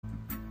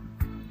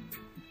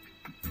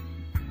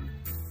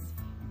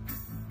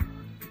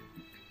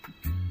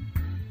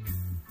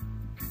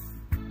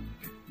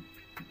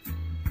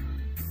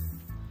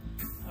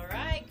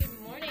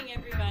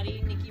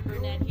Vicki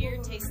Burnett here,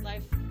 Taste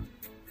Life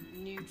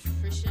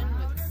Nutrition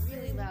with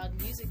really loud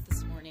music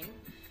this morning.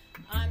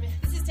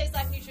 This is Taste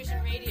Life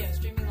Nutrition Radio,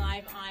 streaming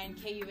live on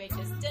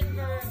KUHS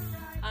Denver,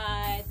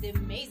 the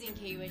amazing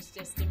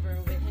KUHS Denver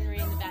with Henry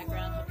in the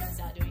background helping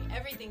us out, doing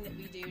everything that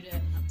we do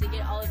to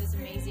get all of this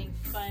amazing,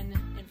 fun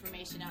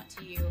information out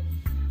to you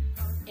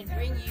and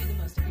bring you the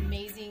most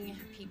amazing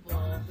people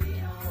in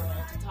the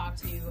world to talk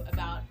to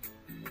about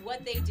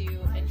what they do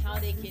and how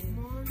they can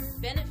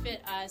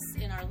benefit us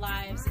in our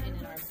lives and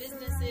in our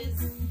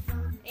businesses.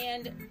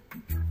 And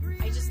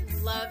I just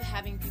love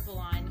having people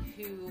on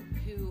who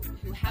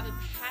have a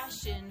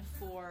passion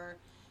for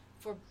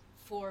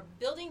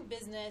building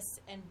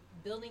business and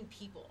building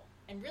people.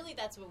 And really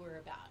that's what we're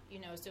about.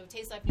 So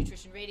Taste Life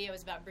Nutrition Radio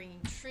is about bringing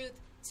truth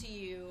to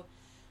you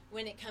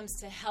when it comes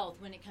to health,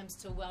 when it comes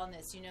to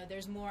wellness.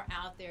 There's more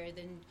out there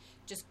than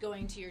just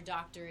going to your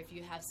doctor if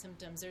you have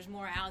symptoms. There's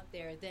more out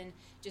there than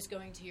just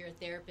going to your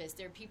therapist.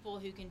 There are people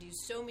who can do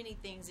so many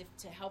things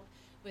to help,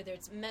 whether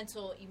it's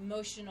mental,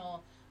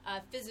 emotional,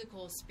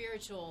 physical,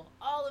 spiritual,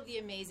 all of the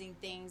amazing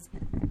things.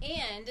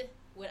 And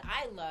what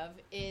I love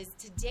is,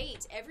 to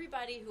date,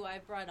 everybody who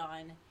I've brought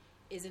on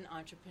is an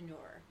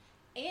entrepreneur.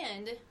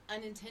 And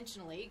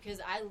unintentionally,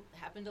 because I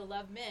happen to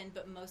love men,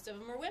 but most of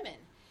them are women.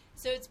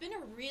 So it's been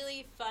a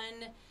really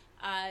fun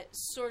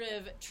sort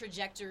of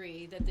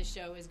trajectory that the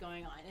show is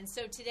going on. And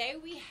so today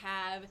we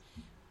have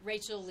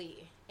Rachel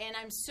Lee. And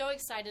I'm so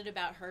excited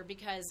about her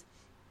because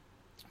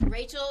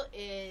Rachel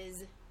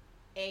is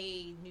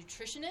a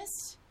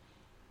nutritionist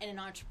and an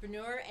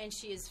entrepreneur, and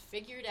she has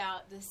figured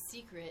out the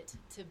secret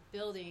to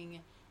building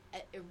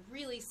a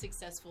really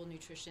successful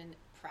nutrition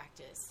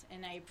practice.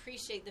 And I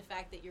appreciate the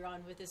fact that you're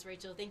on with us,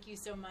 Rachel. Thank you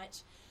so much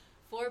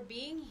for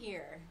being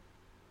here.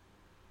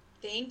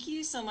 Thank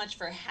you so much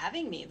for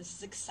having me. This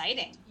is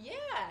exciting. Yeah.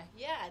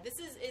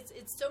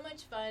 It's so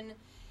much fun.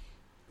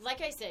 Like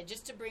I said,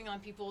 just to bring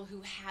on people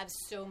who have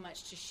so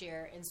much to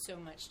share and so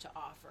much to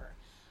offer.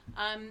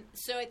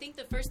 So I think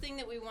the first thing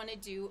that we want to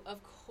do,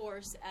 of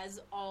course, as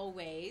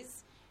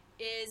always,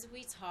 is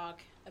we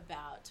talk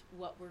about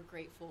what we're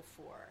grateful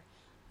for.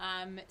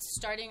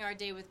 Starting our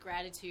day with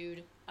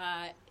gratitude,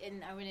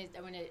 and I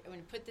want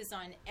to put this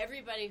on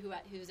everybody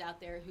who's out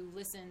there who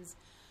listens.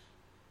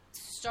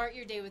 Start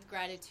your day with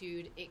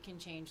gratitude. It can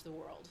change the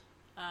world.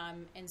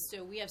 And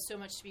so we have so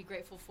much to be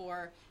grateful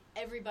for.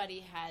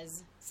 Everybody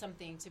has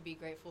something to be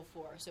grateful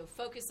for. So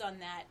focus on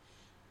that.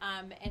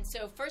 And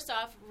so first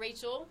off,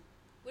 Rachel,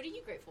 what are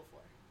you grateful for?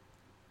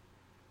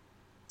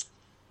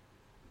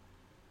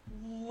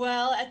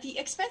 Well, at the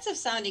expense of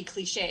sounding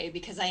cliche,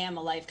 because I am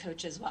a life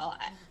coach as well,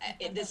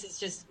 this is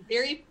just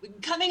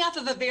coming off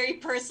of a very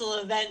personal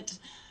event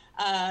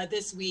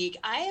this week.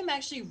 I am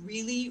actually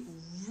really,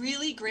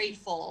 really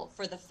grateful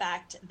for the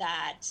fact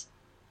that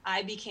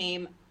I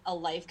became a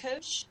life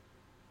coach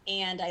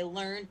and I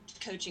learned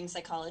coaching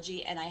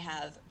psychology, and I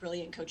have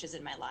brilliant coaches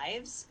in my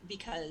lives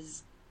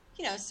because,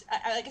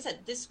 like I said,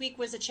 this week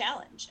was a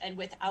challenge, and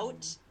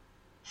without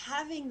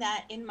having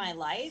that in my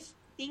life,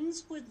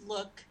 things would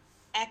look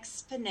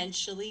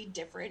exponentially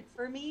different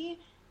for me,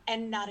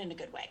 and not in a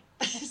good way.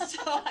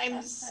 So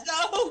I'm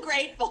so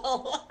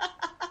grateful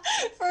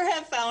for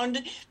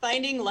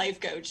finding life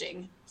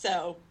coaching.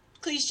 So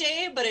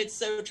cliche, but it's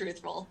so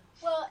truthful.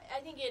 Well,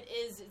 I think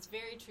it's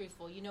very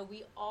truthful.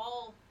 We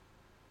all,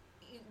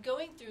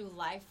 going through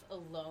life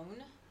alone,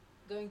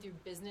 going through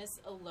business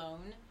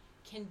alone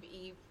can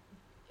be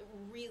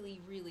really,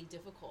 really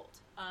difficult.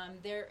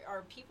 There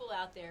are people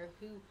out there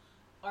who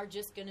are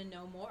just going to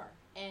know more,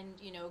 and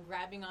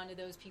grabbing onto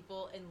those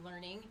people and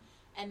learning,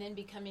 and then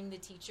becoming the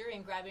teacher,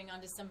 and grabbing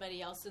onto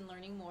somebody else and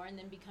learning more, and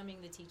then becoming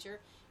the teacher.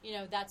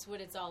 That's what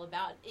it's all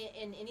about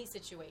in any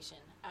situation.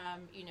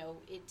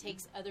 It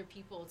takes other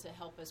people to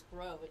help us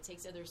grow. It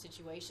takes other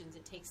situations.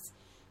 It takes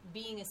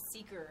being a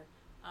seeker,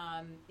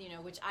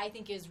 which I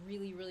think is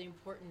really, really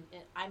important.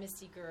 I'm a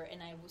seeker,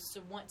 and I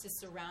want to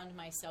surround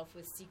myself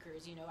with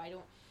seekers. I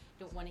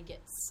don't want to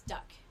get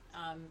stuck.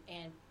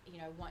 And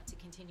I want to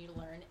continue to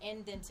learn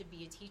and then to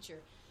be a teacher.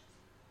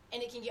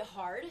 And it can get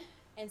hard,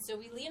 and so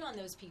we lean on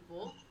those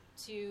people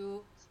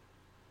to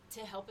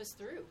help us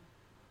through.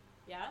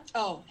 Yeah?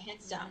 Oh,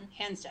 hands down.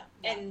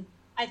 Yeah. And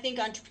I think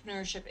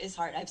entrepreneurship is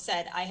hard. I've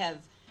said I have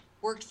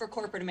worked for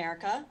corporate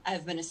America.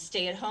 I've been a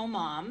stay-at-home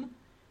mom.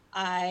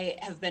 I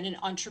have been an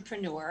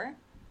entrepreneur,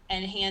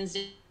 and hands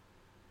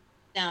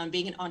down,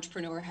 being an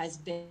entrepreneur has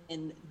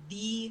been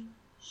the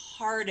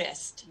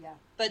hardest. Yeah.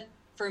 But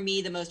for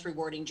me, the most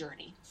rewarding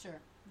journey. Sure.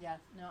 Yeah.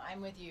 No,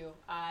 I'm with you.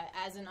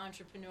 As an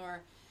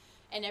entrepreneur,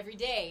 and every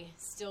day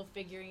still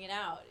figuring it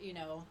out,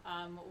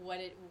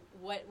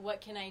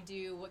 what can I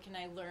do? What can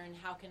I learn?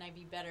 How can I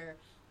be better?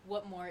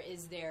 What more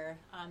is there?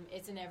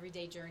 It's an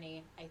everyday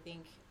journey, I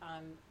think.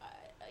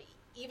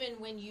 Even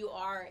when you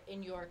are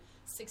in your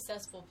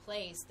successful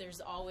place, there's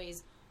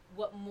always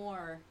what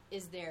more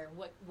is there?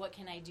 What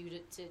can I do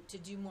to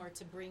do more,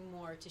 to bring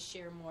more, to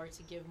share more,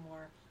 to give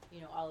more,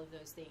 all of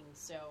those things.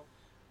 So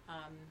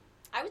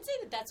I would say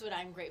that that's what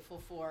I'm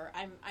grateful for.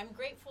 I'm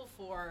grateful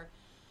for,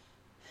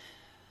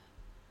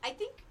 I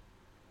think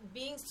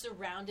being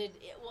surrounded,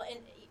 well, and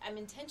I'm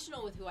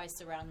intentional with who I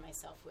surround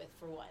myself with,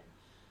 for one.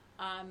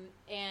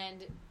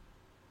 And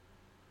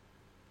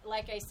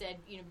like I said,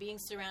 being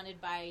surrounded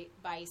by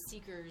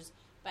seekers,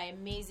 by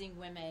amazing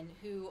women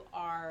who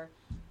are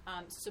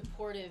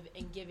supportive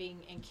and giving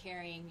and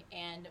caring,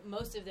 and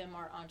most of them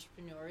are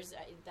entrepreneurs.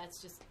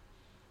 That's just,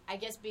 I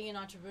guess, being an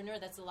entrepreneur,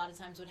 that's a lot of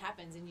times what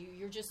happens, and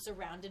you're just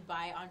surrounded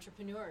by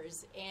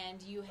entrepreneurs,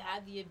 and you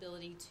have the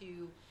ability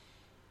to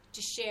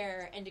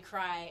share and to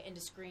cry and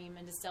to scream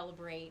and to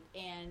celebrate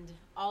and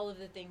all of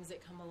the things that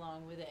come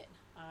along with it.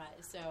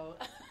 So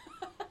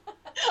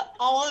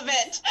all of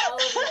it. All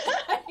of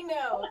it. I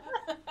know.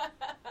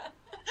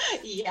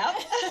 Yep.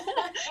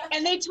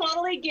 And they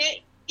totally get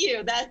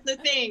you. That's the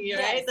thing,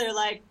 right? Yes. They're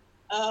like,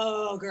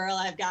 oh, girl,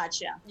 I've got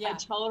you. Yeah. I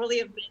totally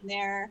have been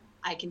there.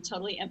 I can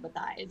totally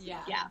empathize.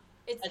 Yeah. Yeah.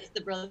 That's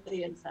the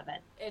brilliance of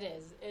it. It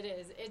is. It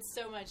is. It's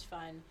so much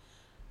fun.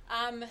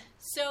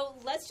 So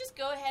let's just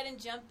go ahead and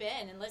jump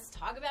in and let's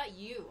talk about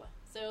you.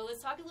 So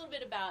let's talk a little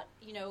bit about,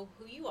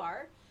 who you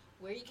are,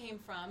 where you came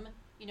from,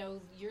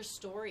 your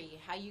story,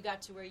 how you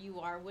got to where you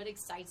are, what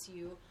excites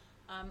you,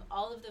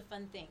 all of the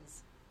fun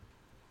things.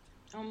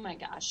 Oh my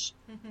gosh.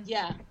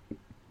 Yeah.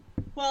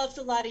 Well, it's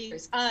a lot of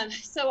years.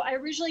 So I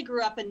originally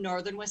grew up in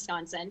northern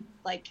Wisconsin,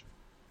 like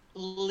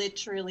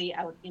literally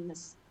out in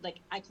this, like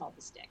I call it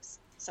the sticks.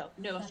 So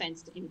no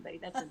offense to anybody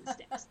that's in the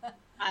sticks.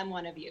 I'm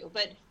one of you.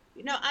 But,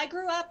 I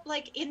grew up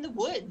like in the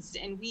woods,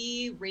 and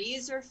we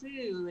raised our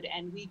food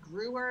and we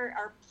grew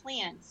our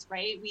plants,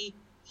 right? We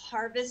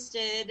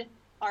harvested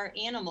our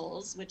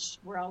animals, which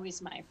were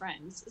always my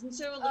friends. And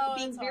so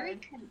being very,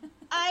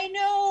 I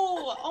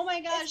know. Oh my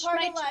gosh. It's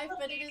hard in life,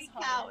 but it is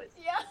hard. Cows.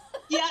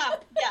 Yeah.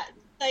 Yeah.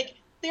 Like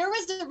there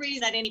was a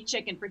reason I didn't eat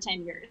chicken for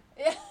 10 years.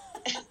 Yeah.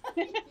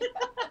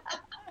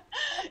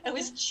 I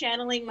was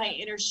channeling my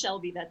inner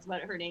Shelby. That's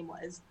what her name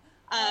was.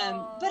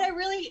 But I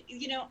really,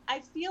 I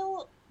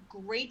feel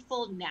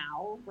grateful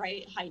now,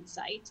 right?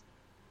 Hindsight.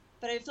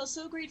 But I feel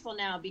so grateful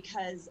now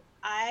because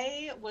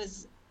I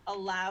was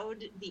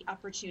allowed the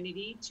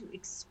opportunity to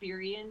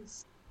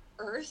experience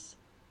earth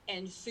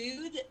and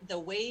food the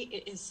way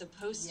it is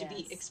supposed to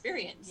be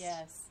experienced.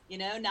 Yes.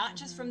 Not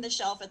just from the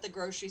shelf at the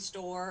grocery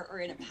store or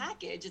in a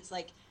package. It's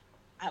like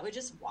I would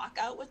just walk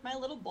out with my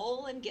little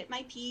bowl and get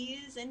my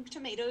peas and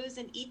tomatoes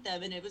and eat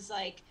them. And it was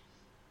like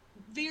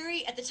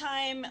very, at the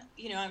time,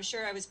 I'm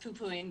sure I was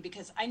poo-pooing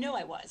because I know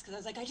I was, because I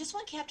was like, I just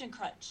want Captain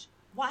Crunch.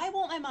 Why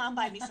won't my mom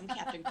buy me some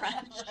Captain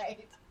Crunch?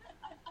 Right.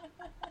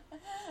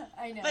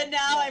 I know. But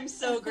now I'm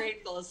so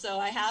grateful. So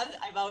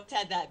I've always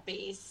had that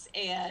base,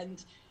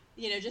 and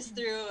just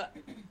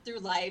through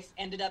life,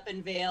 ended up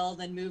in Vail,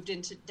 then moved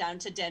down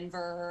to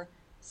Denver,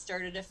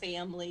 started a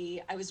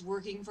family. I was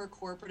working for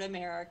corporate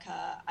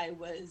America. I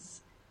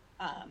was,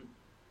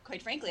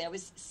 quite frankly, I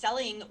was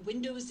selling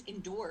windows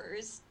and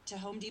doors to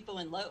Home Depot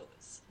and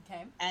Lowe's.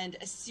 Okay. And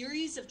a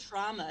series of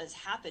traumas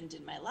happened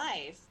in my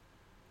life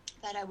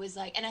that I was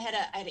like, and I had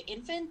an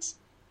infant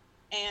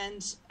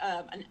and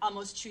an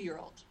almost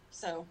 2-year-old.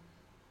 So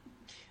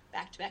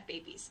back-to-back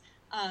babies.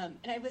 And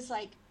I was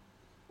like,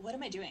 what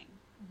am I doing?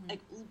 Mm-hmm.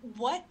 Like,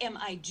 what am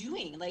I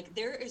doing? Like,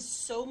 there is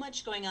so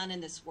much going on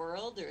in this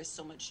world. There is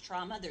so much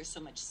trauma. There's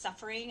so much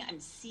suffering. I'm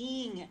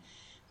seeing,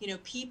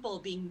 people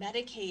being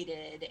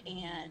medicated,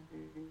 and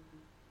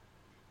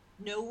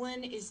no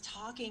one is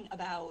talking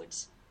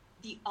about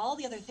all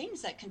the other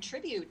things that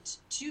contribute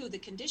to the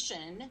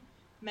condition,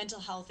 mental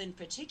health in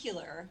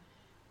particular.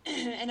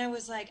 And I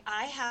was like,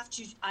 I have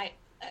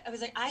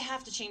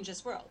to change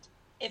this world.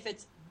 If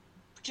it's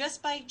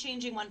just by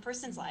changing one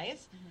person's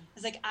life, I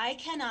was like, I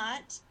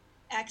cannot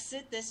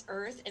exit this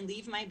earth and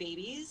leave my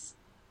babies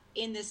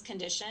in this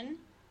condition.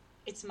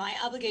 It's my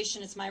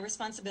obligation. It's my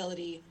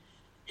responsibility.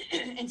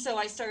 And so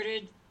I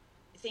started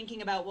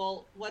thinking about,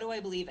 well, what do I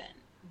believe in?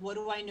 What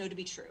do I know to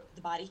be true?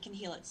 The body can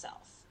heal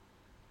itself.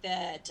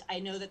 That I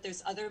know that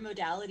there's other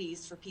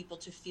modalities for people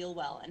to feel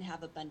well and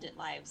have abundant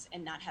lives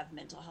and not have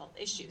mental health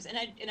issues. And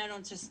I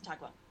don't just talk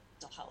about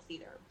mental health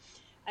either.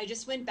 I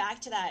just went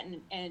back to that,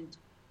 and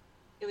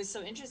it was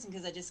so interesting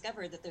because I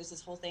discovered that there's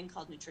this whole thing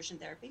called nutrition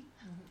therapy.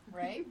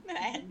 Right. I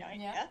had no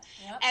idea.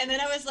 Yep. And then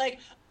I was like,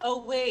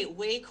 oh, wait,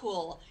 way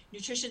cool.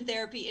 Nutrition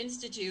Therapy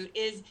Institute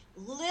is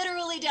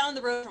literally down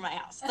the road from my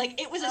house. Like,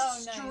 it was a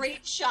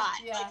straight shot,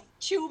 like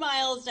 2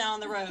 miles down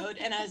the road.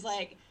 And I was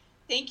like,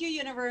 thank you,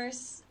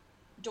 universe.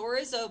 Door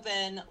is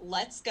open.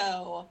 Let's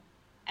go.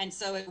 And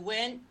so I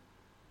went,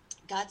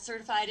 got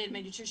certified in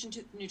my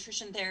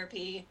nutrition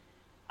therapy,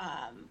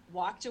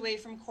 walked away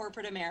from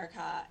corporate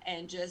America,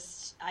 and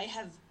just,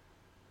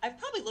 I've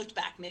probably looked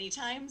back many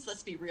times,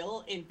 let's be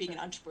real, in being an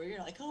entrepreneur. You're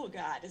like, oh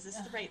God, is this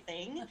the right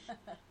thing?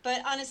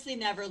 But honestly,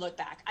 never look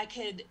back.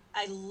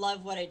 I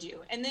love what I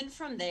do. And then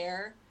from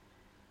there,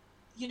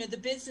 the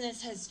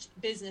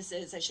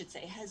businesses, I should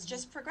say, has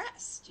just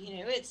progressed.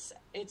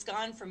 It's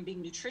gone from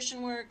being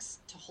Nutrition Works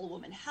to Whole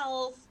Woman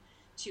Health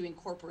to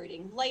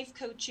incorporating life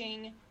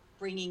coaching,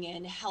 bringing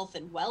in health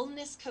and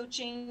wellness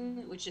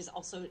coaching, which is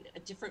also a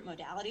different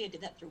modality. I did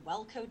that through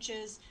Well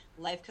Coaches,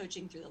 life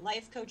coaching through the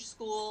Life Coach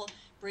School,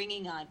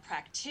 bringing on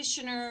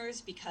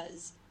practitioners,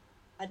 because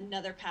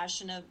another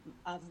passion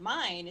of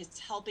mine is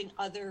helping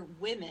other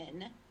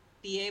women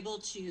be able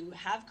to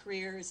have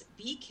careers,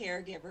 be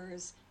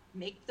caregivers,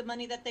 make the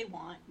money that they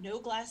want, no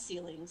glass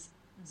ceilings,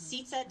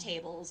 seats at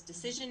tables,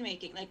 decision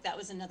making. Like, that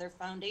was another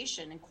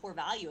foundation and core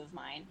value of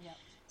mine. Yep.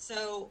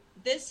 So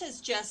this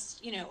has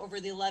just, over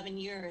the 11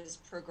 years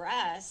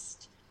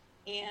progressed,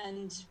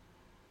 and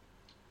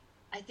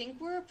I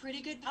think we're a pretty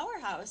good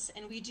powerhouse,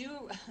 and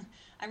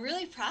I'm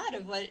really proud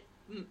of what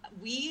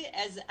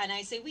and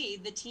I say we,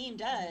 the team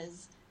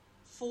does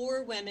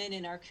for women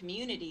in our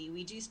community.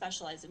 We do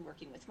specialize in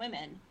working with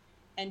women.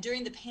 And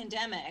during the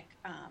pandemic,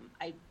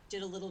 I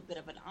did a little bit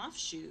of an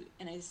offshoot,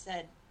 and I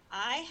said,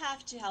 I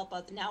have to help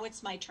others. Now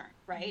it's my turn,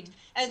 right?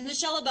 As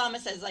Michelle Obama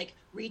says, like,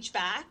 reach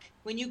back.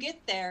 When you get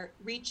there,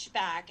 reach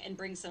back and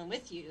bring someone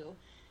with you.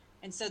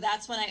 And so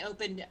that's when I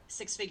opened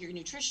Six Figure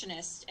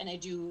Nutritionist, and I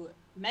do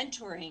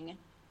mentoring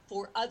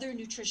for other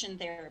nutrition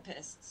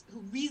therapists who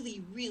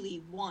really,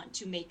 really want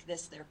to make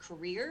this their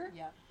career.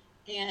 Yeah.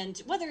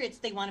 And whether it's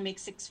they want to make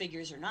six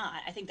figures or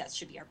not, I think that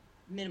should be our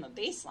minimum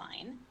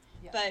baseline.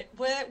 Yeah. But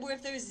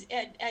if there's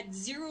at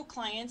zero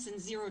clients and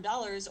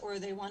 $0, or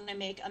they want to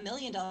make $1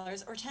 million or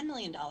 $10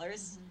 million,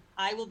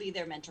 I will be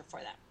their mentor for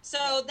them.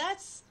 So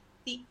that's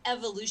the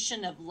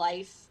evolution of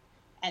life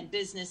and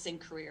business and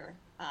career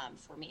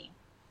for me.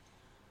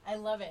 I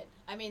love it.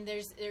 I mean,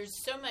 there's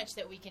so much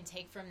that we can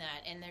take from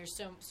that, and there's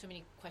so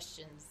many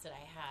questions that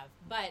I have.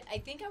 But I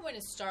think I want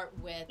to start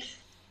with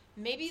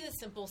maybe the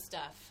simple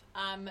stuff,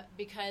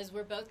 because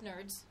we're both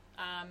nerds.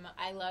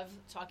 I love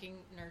talking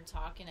nerd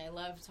talk, and I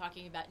love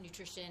talking about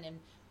nutrition and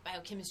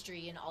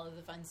biochemistry and all of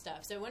the fun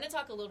stuff. So I want to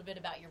talk a little bit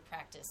about your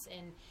practice.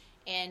 And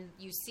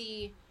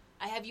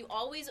have you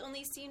always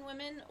only seen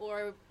women,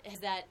 or has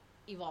that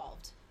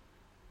evolved?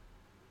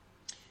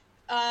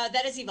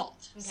 That has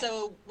evolved. Okay.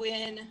 So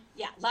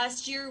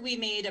last year we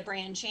made a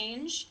brand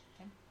change,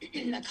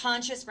 a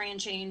conscious brand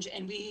change,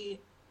 and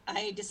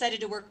I decided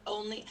to work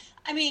only.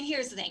 I mean,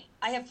 here's the thing.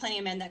 I have plenty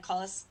of men that call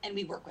us, and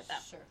we work with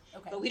them. Sure.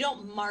 Okay. But we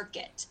don't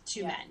market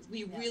to men.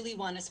 We really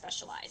want to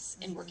specialize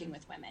in working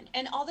with women.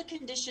 And all the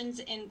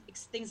conditions and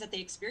things that they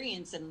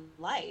experience in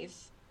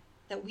life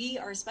that we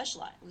are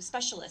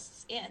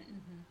specialists in.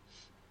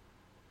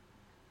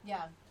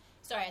 Yeah.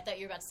 Sorry, I thought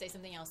you were about to say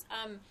something else.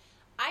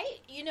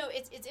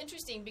 It's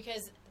interesting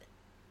because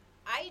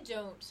I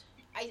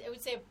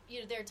would say,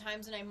 there are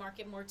times when I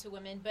market more to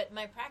women, but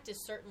my practice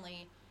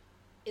certainly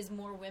is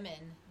more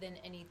women than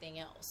anything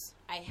else.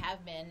 I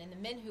have been, and the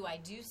men who I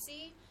do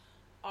see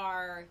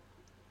are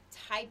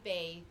type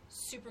A,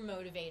 super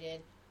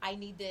motivated. I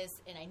need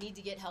this, and I need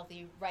to get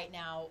healthy right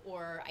now,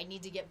 or I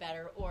need to get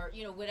better, or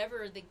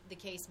whatever the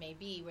case may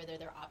be, whether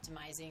they're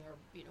optimizing or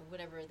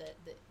whatever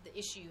the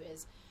issue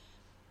is.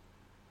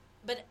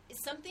 But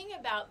something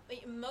about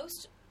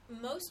most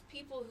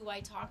people who I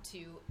talk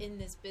to in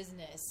this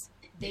business,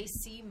 they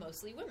see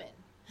mostly women.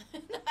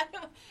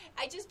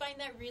 I just find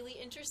that really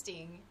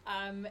interesting.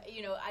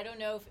 I don't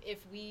know if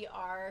we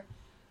are,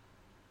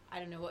 I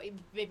don't know,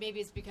 maybe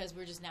it's because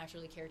we're just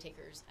naturally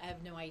caretakers. I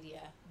have no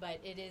idea, but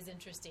it is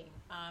interesting.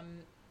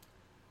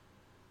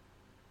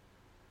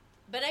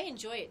 But I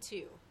enjoy it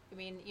too. I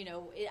mean,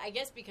 I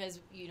guess because,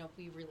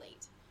 we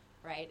relate,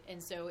 right?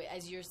 And so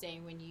as you're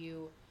saying, when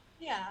you...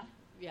 Yeah.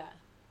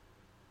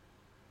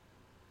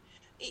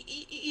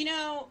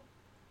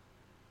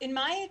 In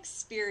my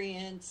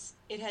experience,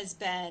 it has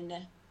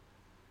been,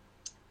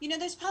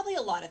 there's probably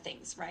a lot of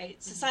things,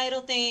 right?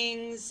 Societal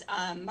things,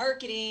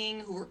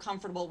 marketing, who we're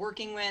comfortable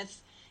working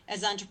with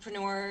as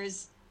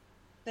entrepreneurs.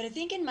 But I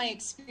think in my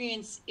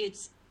experience,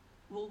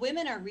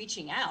 women are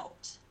reaching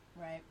out.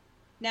 Right.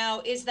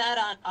 Now, is that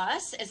on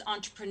us as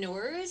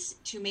entrepreneurs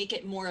to make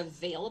it more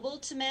available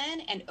to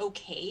men and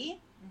okay?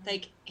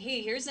 Like,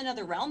 hey, here's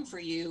another realm for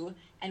you,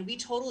 and we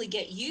totally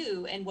get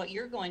you and what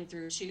you're going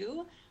through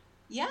too.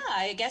 Yeah,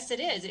 I guess it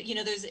is.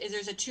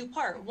 There's a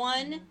two-part.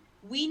 One,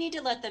 we need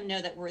to let them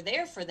know that we're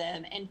there for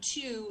them, and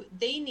two,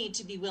 they need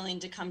to be willing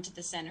to come to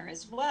the center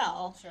as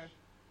well. Sure.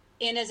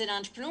 And as an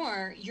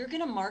entrepreneur, you're going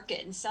to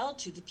market and sell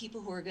to the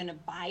people who are going to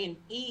buy and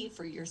pay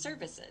for your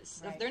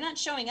services. Right. If they're not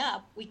showing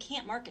up, we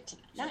can't market to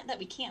them. Sure. Not that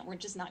we can't, we're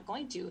just not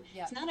going to.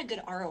 Yeah. It's not a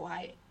good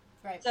ROI.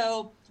 Right.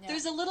 So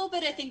there's a little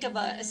bit, I think, of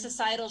a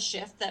societal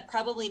shift that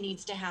probably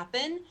needs to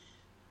happen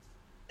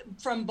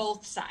from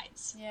both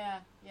sides. Yeah.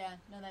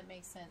 No, that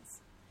makes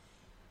sense.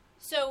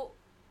 So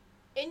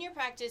in your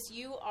practice,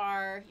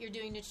 you're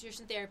doing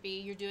nutrition therapy,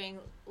 you're doing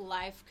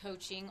life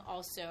coaching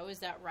also, is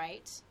that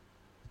right?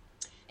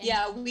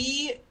 And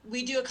we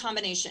do a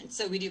combination.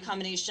 So we do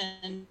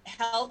combination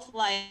health,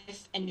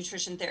 life, and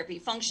nutrition therapy,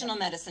 functional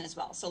medicine as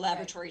well. So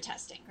laboratory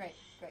testing. Great.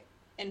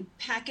 And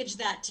package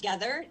that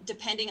together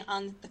depending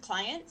on the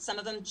client. Some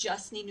of them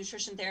just need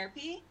nutrition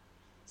therapy.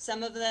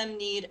 Some of them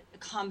need a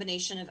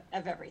combination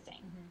of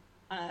everything.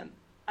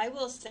 I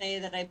will say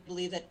that I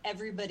believe that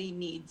everybody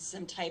needs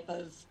some type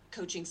of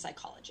coaching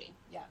psychology.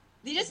 Yeah.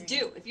 They just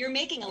do. If you're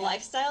making a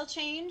lifestyle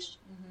change,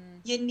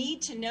 you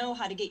need to know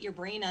how to get your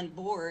brain on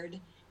board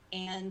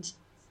and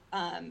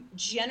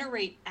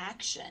generate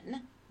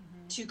action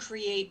to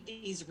create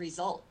these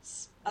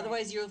results. Right.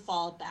 Otherwise, you'll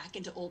fall back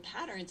into old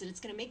patterns, and it's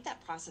going to make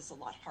that process a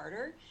lot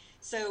harder.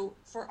 So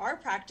for our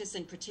practice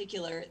in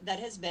particular, that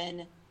has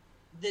been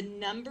the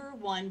number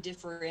one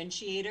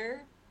differentiator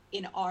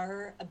in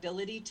our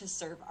ability to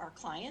serve our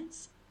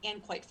clients,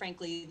 and quite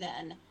frankly,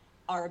 then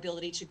our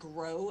ability to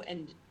grow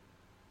and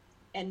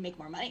make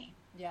more money.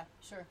 Yeah,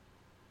 sure.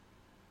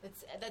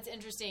 That's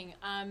interesting.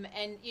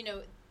 And you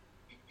know,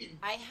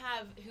 I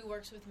have, who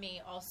works with me,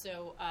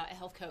 also a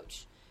health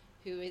coach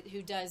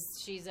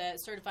she's a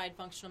certified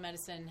functional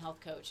medicine health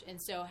coach. And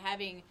so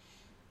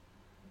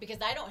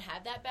because I don't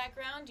have that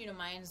background, you know,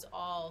 mine's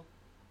all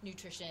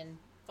nutrition,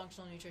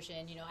 functional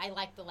nutrition. You know, I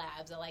like the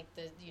labs. I like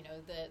the, you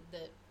know,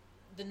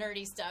 the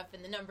nerdy stuff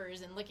and the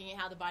numbers and looking at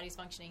how the body's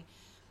functioning.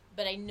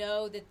 But I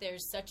know that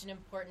there's such an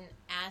important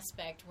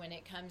aspect when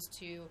it comes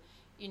to,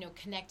 you know,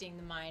 connecting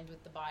the mind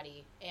with the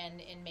body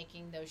and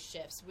making those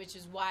shifts, which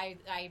is why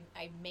I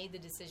made the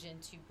decision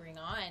to bring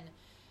on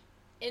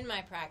in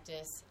my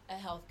practice a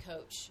health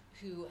coach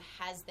who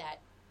has that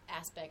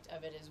aspect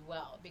of it as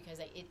well, because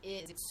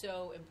it's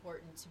so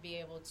important to be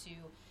able to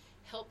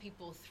help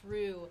people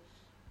through,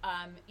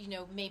 you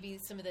know, maybe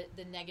some of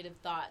the negative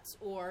thoughts,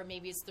 or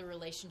maybe it's the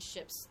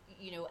relationships,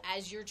 you know,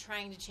 as you're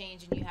trying to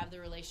change and you have the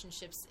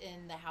relationships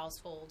in the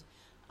household.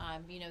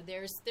 You know,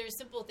 there's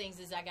simple things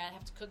as I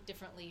have to cook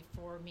differently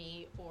for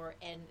me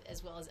and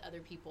as well as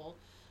other people,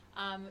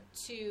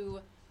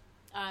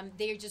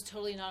 they're just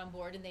totally not on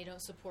board and they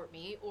don't support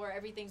me, or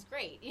everything's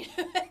great. You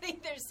know, I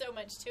think there's so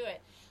much to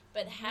it,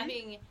 but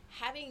having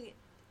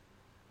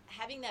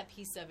that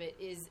piece of it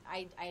is,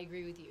 I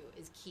agree with you,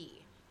 is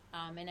key.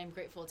 And I'm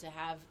grateful to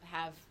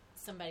have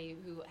somebody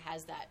who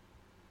has that,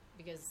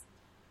 because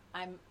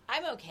I'm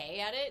okay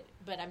at it,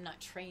 but I'm not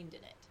trained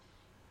in it,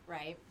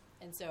 right?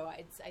 And so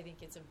I think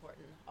it's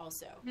important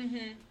also.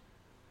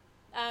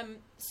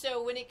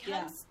 So when it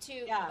comes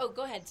to oh,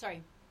 go ahead,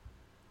 sorry.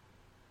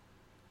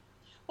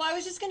 Well, I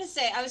was just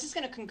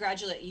going to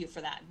congratulate you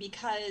for that,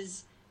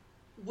 because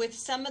with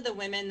some of the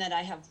women that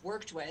I have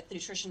worked with, the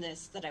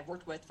nutritionists that I've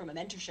worked with from a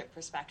mentorship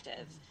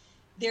perspective,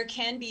 there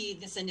can be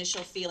this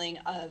initial feeling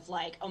of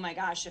like, oh my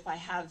gosh, if I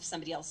have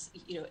somebody else,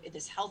 you know,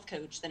 this health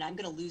coach, then I'm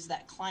going to lose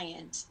that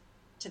client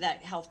to that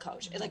health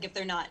coach. Like if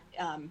they're not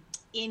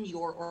in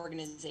your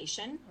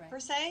organization per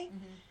se,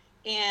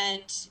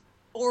 and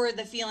or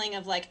the feeling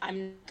of like, I'm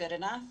not good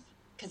enough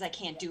because I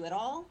can't do it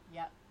all.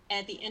 Yeah. And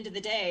at the end of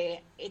the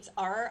day, it's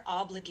our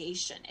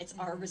obligation, it's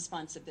our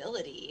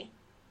responsibility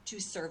to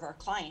serve our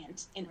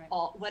client in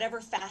all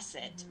whatever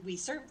facet we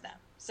serve them.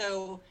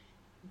 So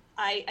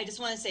I just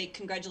want to say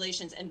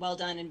congratulations and well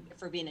done, and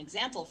for being an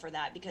example for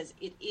that, because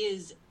it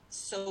is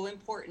so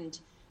important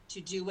to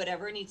do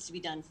whatever needs to be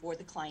done for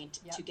the client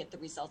to get the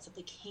results that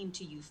they came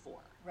to you for.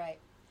 Right.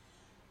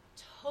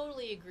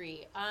 Totally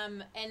agree.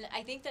 And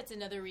I think that's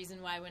another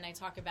reason why when I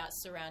talk about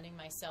surrounding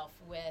myself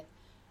with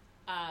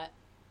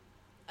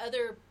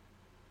other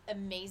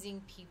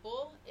amazing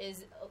people,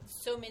 is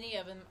so many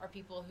of them are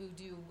people who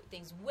do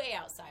things way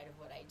outside of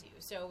what I do.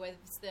 So whether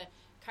it's the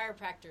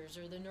chiropractors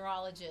or the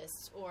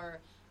neurologists or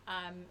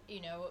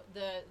you know,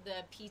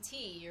 the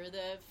PT or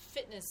the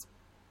fitness,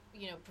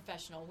 you know,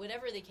 professional,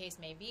 whatever the case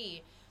may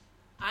be,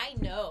 I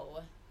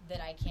know that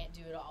I can't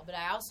do it all, but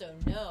I also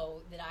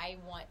know that I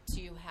want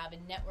to have a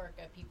network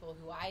of people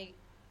who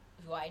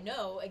I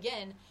know,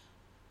 again,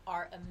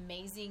 are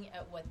amazing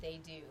at what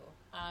they do.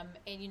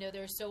 And, you know,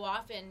 there's so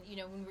often, you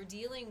know, when we're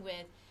dealing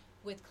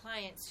with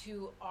clients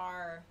who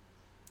are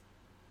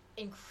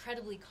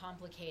incredibly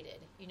complicated,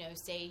 you know,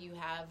 say you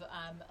have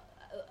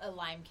a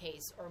Lyme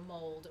case or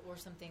mold or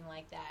something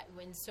like that,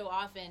 when so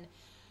often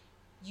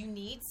you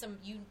need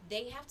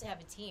they have to have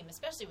a team,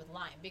 especially with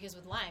Lyme, because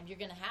with Lyme, you're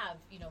going to have,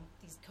 you know,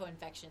 these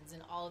co-infections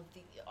and all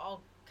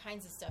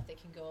kinds of stuff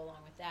that can go along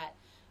with that.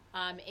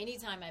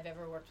 Anytime I've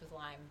ever worked with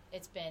Lyme,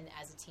 it's been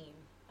as a team.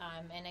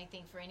 And I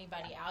think for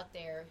anybody out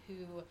there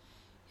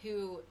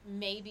who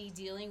may be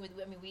dealing with,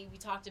 I mean, we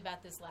talked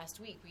about this last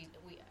week. We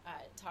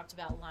talked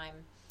about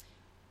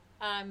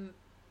Lyme.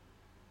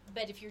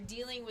 But if you're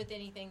dealing with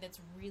anything that's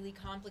really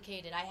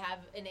complicated, I have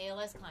an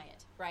ALS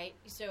client, right?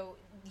 So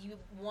you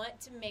want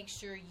to make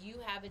sure you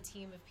have a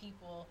team of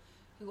people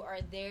who are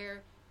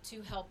there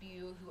to help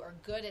you, who are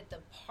good at the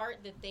part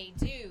that they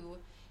do,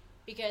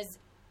 because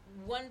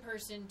one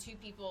person, two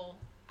people,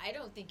 I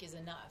don't think is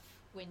enough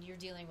when you're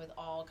dealing with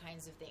all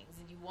kinds of things.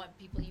 And you want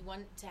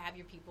to have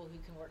your people who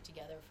can work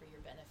together for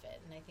your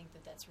benefit. And I think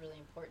that that's really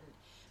important.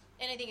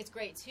 And I think it's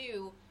great,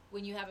 too,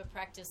 when you have a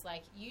practice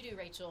like you do,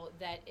 Rachel,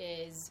 that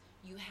is,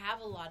 you have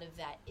a lot of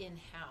that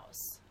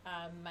in-house.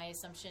 My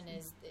assumption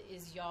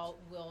is y'all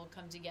will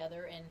come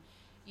together and,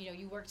 you know,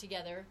 you work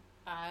together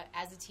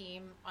as a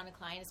team on a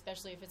client,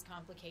 especially if it's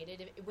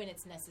complicated, when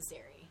it's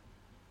necessary.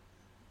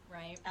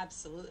 Right?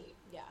 Absolutely.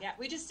 Yeah. Yeah.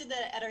 We just did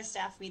that at our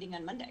staff meeting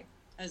on Monday.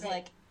 I was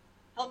like,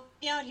 help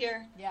me out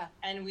here. Yeah.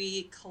 And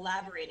we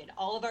collaborated.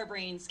 All of our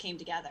brains came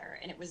together,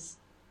 and it was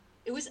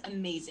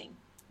amazing.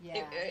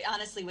 Yeah. It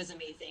honestly was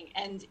amazing.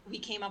 And we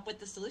came up with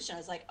the solution. I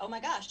was like, oh my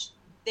gosh,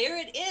 there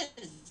it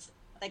is.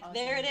 Like, awesome.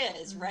 There it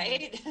is, Mm-hmm.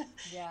 right?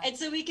 Yeah. And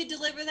so we could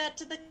deliver that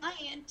to the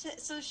client.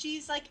 So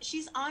she's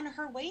on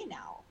her way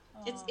now.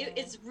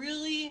 It's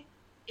really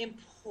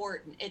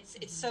important. It's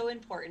so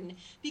important,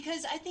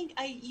 because I think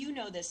you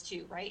know this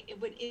too, right?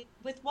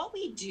 With what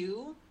we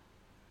do,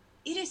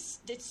 there's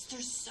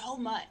so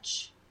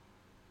much.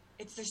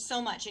 There's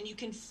so much, and you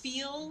can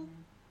feel.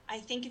 I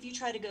think if you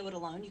try to go it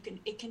alone,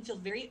 it can feel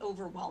very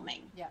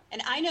overwhelming. Yeah.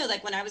 And I know,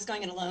 like, when I was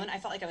going it alone, I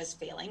felt like I was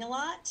failing a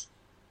lot.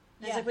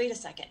 And I was like, wait a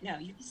second, no,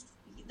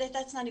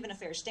 that's not even a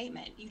fair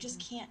statement. You just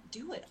can't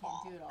do it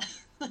all. Do it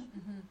all.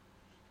 Mm-hmm.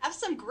 Have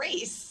some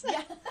grace.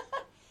 Yeah.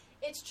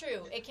 It's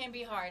true. It can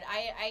be hard.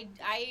 I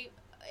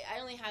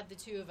only have the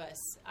two of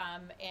us,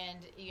 and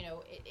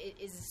it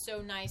is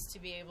so nice to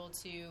be able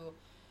to,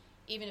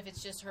 even if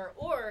it's just her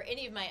or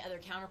any of my other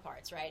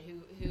counterparts, right?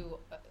 Who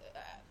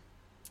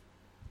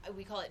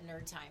we call it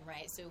nerd time,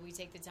 right? So we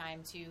take the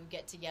time to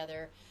get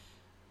together,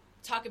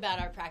 talk about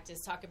our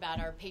practice, talk about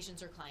our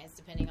patients or clients,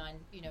 depending on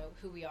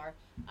who we are,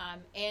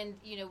 and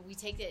we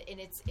take it, and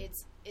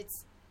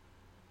it's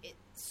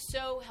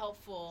so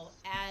helpful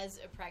as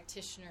a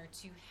practitioner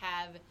to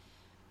have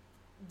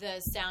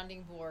the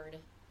sounding board,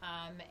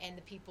 and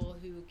the people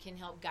who can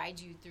help guide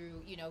you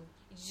through. You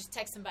just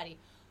text somebody,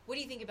 what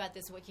do you think about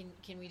this? What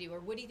can we do? Or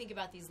what do you think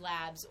about these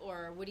labs?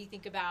 Or what do you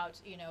think about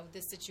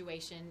this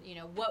situation?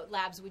 What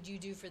labs would you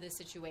do for this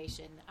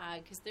situation?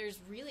 Because there's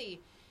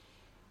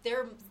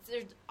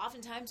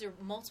oftentimes there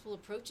are multiple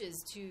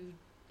approaches to,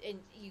 and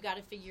you got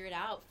to figure it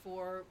out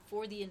for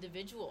the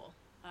individual.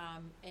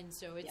 And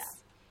so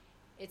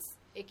it's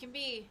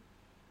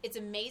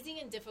amazing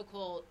and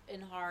difficult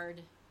and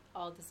hard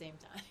all at the same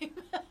time.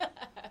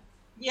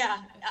 Yeah.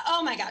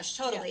 Oh my gosh,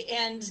 totally.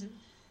 Yeah. And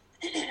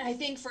mm-hmm. I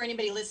think for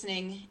anybody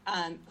listening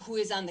who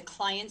is on the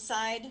client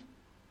side,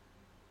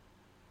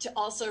 to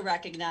also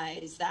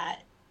recognize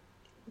that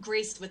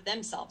grace with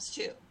themselves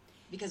too,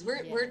 because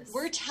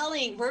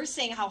we're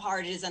saying how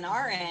hard it is on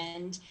our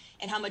end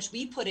and how much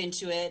we put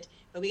into it,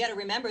 but we got to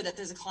remember that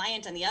there's a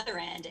client on the other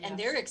end, and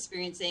they're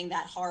experiencing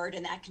that hard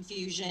and that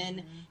confusion,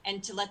 mm-hmm.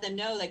 and to let them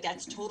know, like,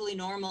 that's totally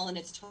normal and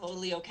it's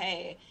totally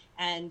okay,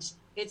 and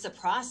it's a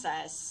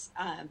process,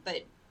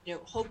 but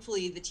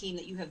hopefully the team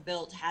that you have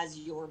built has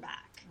your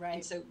back. Right.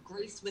 And so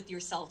grace with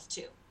yourself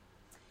too.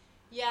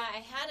 Yeah, I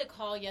had a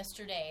call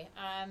yesterday.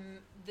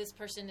 This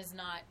person is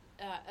not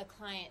a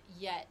client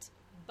yet,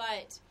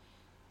 but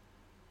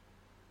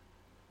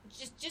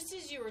just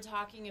as you were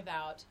talking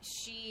about,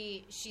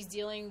 she's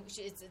dealing.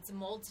 It's a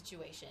mold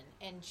situation,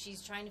 and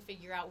she's trying to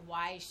figure out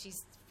why she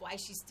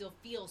still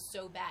feels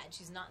so bad.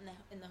 She's not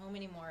in the home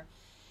anymore.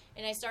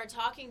 And I start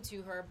talking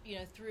to her,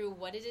 through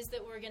what it is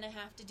that we're going to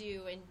have to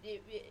do. And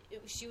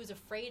she was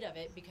afraid of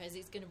it because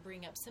it's going to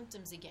bring up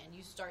symptoms again.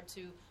 You start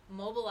to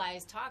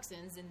mobilize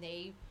toxins, and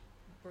they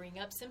bring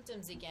up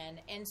symptoms again.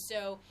 And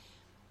so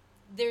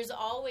there's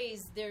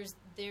always there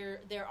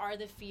are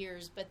the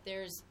fears, but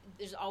there's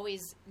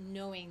always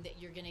knowing that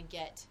you're going to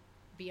get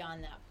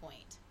beyond that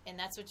point. And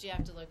that's what you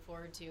have to look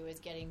forward to,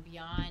 is getting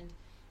beyond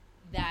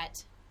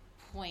that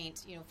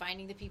point.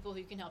 Finding the people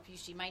who can help you.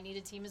 She might need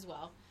a team as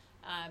well.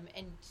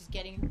 And just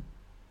getting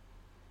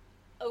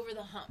over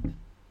the hump,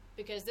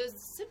 because those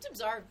symptoms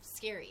are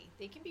scary.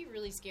 They can be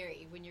really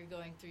scary when you're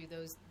going through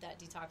that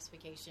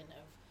detoxification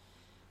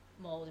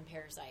of mold and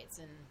parasites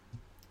and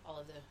all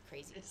of the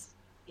craziness.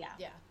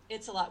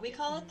 It's a lot. We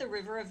call it the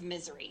river of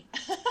misery.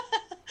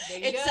 There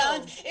you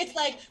go. It's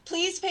like,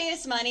 please pay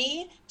us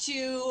money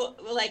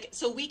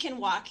so we can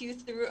walk you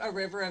through a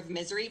river of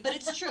misery. But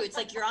it's true. It's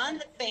like you're on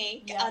the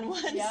bank on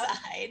one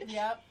side.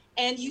 Yep.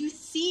 And you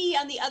see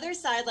on the other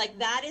side, like,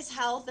 that is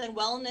health and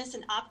wellness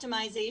and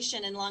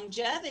optimization and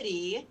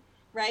longevity,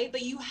 right?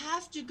 But you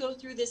have to go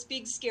through this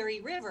big,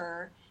 scary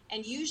river.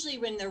 And usually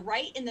when they're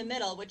right in the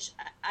middle, which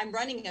I'm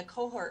running a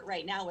cohort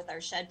right now with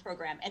our SHED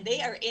program, and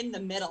they are in the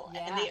middle,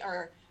 and they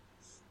are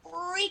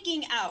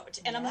freaking out.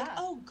 And I'm like,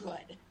 oh,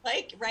 good.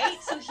 Like,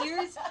 right? So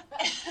here's...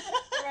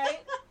 Right.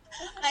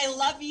 I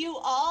love you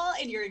all,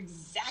 and you're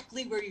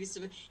exactly where you're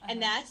supposed to be.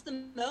 And that's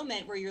the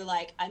moment where you're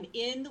like, I'm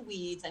in the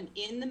weeds, I'm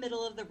in the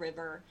middle of the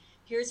river.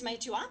 Here's my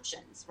two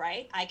options,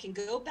 right? I can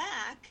go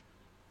back,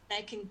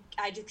 I can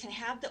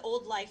have the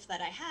old life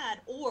that I had,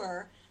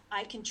 or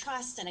I can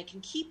trust and I can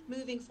keep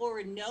moving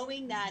forward,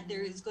 knowing that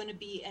there is going to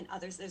be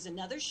there's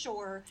another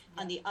shore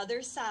on the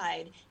other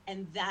side,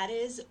 and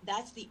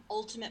that's the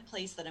ultimate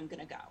place that I'm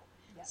going to go.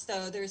 Yeah.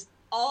 So there's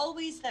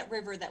always that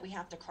river that we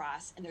have to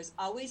cross, and there's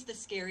always the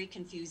scary,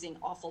 confusing,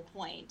 awful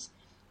point.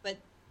 But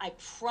I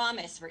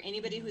promise, for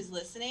anybody who's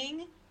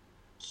listening,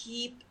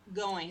 keep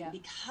going,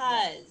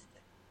 because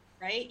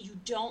right, you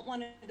don't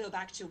want to go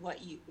back to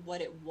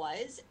what it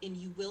was, and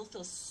you will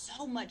feel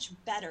so much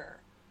better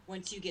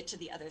once you get to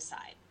the other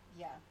side.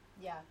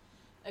 Yeah,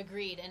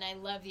 agreed. And I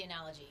love the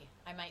analogy.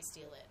 I might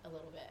steal it a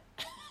little bit.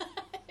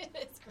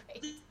 It's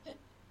great.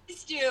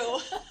 please do.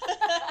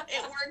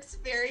 It works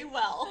very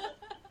well.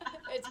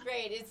 It's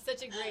great. It's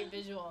such a great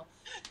visual.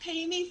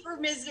 Pay me for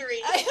misery.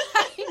 I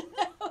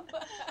know.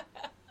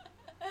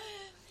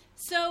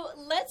 So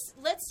let's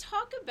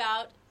talk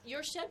about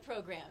your Shed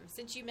program.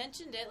 Since you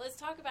mentioned it, let's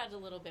talk about it a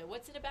little bit.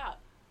 What's it about?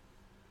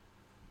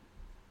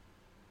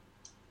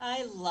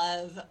 I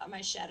love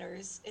my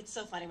Shedders. It's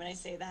so funny when I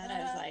say that. I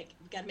was like,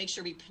 we've got to make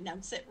sure we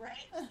pronounce it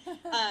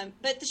right.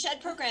 But the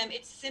Shed program,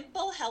 it's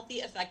simple, healthy,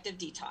 effective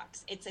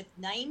detox. It's a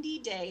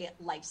 90-day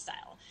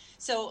lifestyle.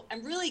 So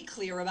I'm really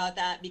clear about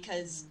that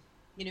because,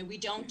 you know, we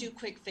don't do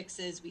quick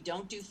fixes. We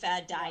don't do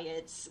fad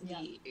diets. Yeah.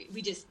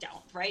 We just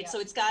don't, right? Yeah. So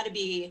it's got to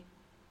be,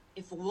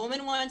 if a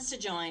woman wants to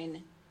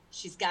join,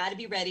 she's got to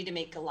be ready to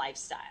make a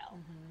lifestyle.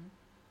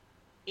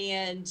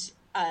 And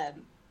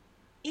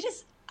it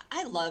is,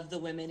 I love the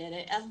women in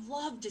it. I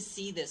love to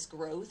see this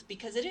growth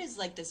because it is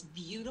like this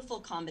beautiful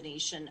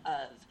combination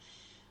of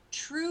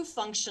true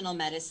functional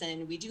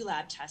medicine. We do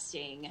lab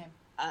testing,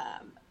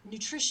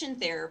 nutrition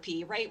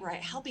therapy, right? We're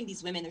helping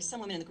these women. There's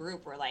some women in the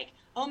group where like,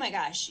 oh my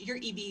gosh, your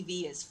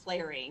EBV is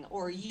flaring,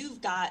 or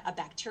you've got a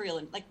bacterial,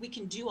 and like we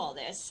can do all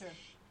this. Sure.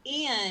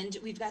 And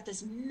we've got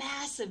this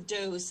massive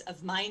dose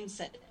of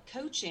mindset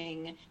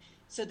coaching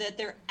so that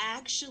they're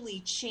actually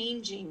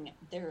changing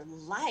their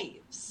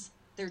lives.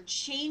 They're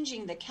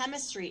changing the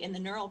chemistry and the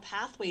neural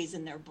pathways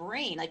in their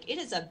brain. Like it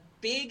is a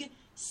big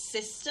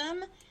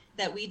system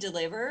that we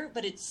deliver,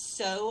 but it's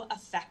so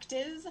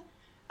effective.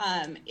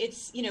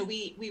 It's, you know,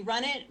 we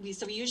run it.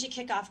 So we usually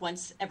kick off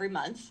once every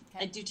month.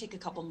 Okay. I do take a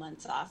couple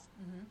months off.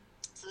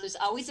 So there's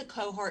always a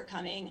cohort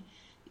coming.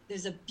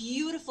 There's a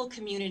beautiful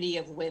community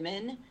of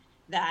women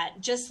that,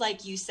 just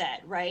like you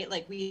said, right?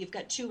 Like we've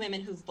got 2 women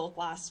who've both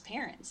lost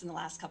parents in the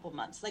last couple of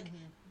months. Like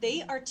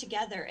they are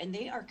together and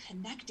they are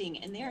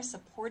connecting and they are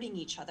supporting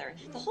each other.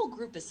 The whole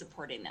group is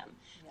supporting them,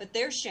 but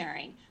they're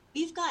sharing.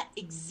 We've got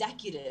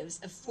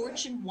executives of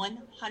Fortune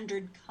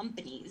 100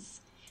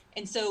 companies.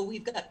 And so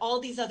we've got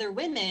all these other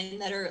women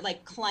that are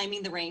like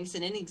climbing the ranks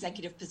and in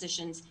executive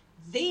positions.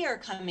 They are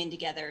coming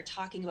together,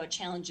 talking about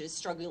challenges,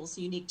 struggles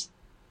unique to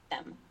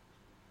them.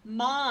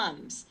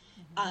 Moms,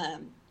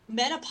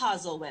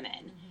 menopausal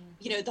women,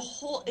 you know, the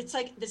whole, it's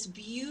like this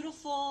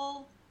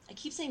beautiful, I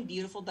keep saying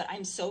beautiful, but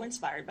I'm so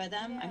inspired by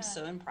them. I'm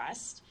so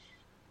impressed.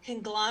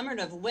 Conglomerate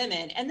of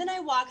women. And then I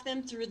walk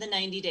them through the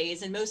 90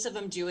 days, and most of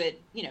them do it,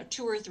 you know,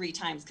 2 or 3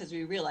 times because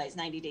we realize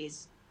 90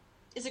 days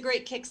is a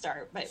great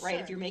kickstart, but right,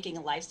 if you're making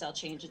a lifestyle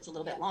change, it's a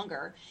little bit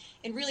longer.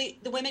 And really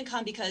the women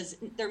come because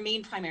their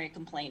main primary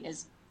complaint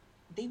is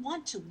they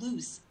want to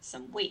lose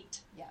some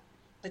weight,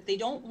 but they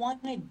don't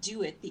want to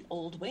do it the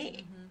old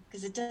way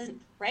because it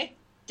doesn't, right?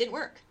 Didn't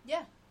work.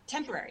 Yeah.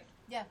 Temporary.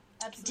 Yeah,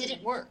 absolutely.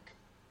 Didn't work.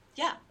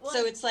 Yeah. Well,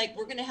 so it's like,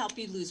 we're going to help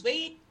you lose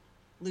weight,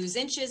 lose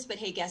inches, but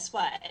hey, guess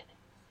what?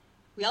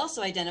 We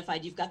also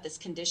identified you've got this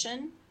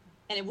condition,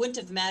 and it wouldn't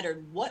have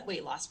mattered what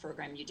weight loss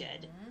program you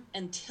did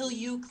until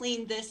you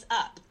cleaned this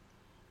up.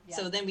 Yeah.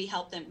 So then we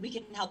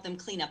can help them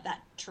clean up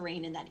that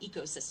terrain and that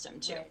ecosystem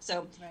too. Right.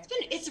 So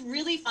it's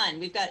really fun.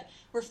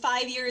 We're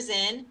 5 years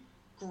in,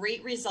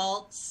 great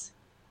results.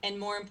 And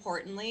more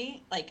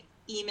importantly, like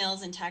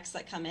emails and texts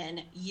that come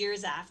in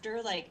years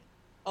after, like,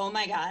 oh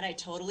my God, I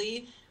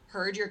totally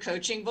heard your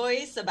coaching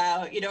voice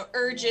about, you know,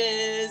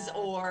 urges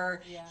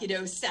or, you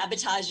know,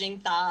 sabotaging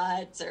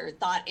thoughts or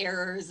thought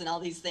errors and all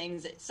these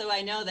things. So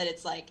I know that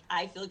it's like,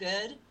 I feel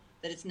good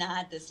that it's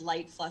not this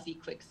light, fluffy,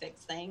 quick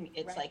fix thing.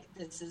 It's like,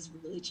 this is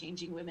really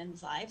changing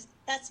women's lives.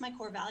 That's my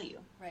core value.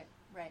 Right,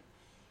 right.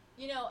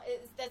 You know,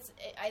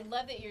 I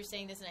love that you're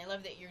saying this, and I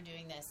love that you're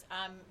doing this.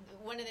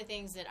 One of the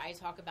things that I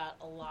talk about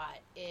a lot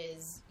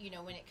is, you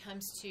know, when it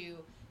comes to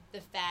the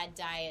fad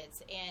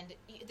diets and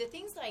the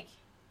things like,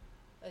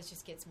 it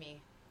just gets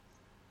me,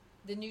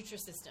 the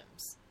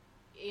Nutrisystems,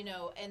 you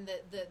know, and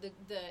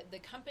the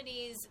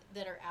companies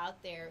that are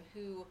out there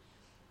who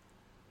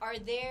are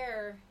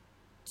there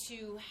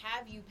to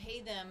have you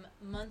pay them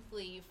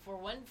monthly for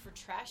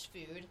trash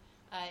food.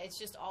 It's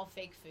just all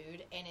fake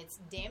food, and it's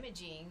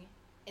damaging.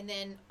 And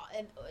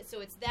so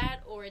it's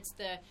that, or it's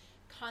the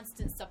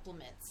constant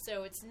supplements.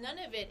 So it's none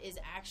of it is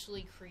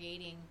actually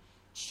creating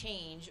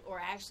change or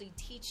actually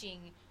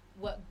teaching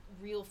what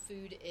real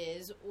food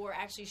is, or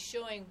actually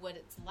showing what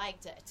it's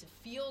like to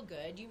feel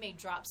good. You may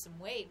drop some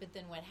weight, but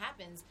then what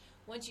happens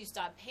once you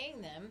stop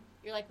paying them,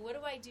 you're like, what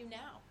do I do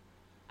now?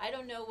 I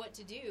don't know what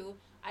to do.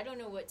 I don't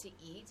know what to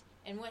eat.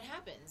 And what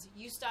happens?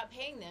 You stop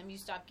paying them. You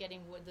stop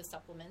getting the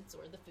supplements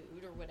or the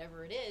food or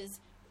whatever it is,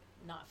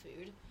 not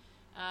food.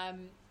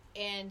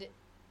 And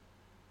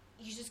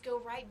you just go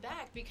right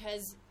back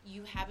because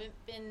you haven't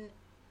been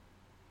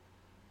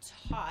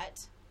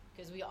taught,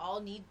 because we all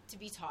need to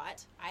be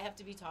taught. I have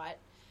to be taught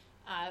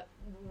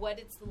what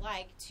it's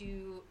like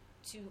to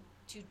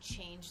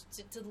change,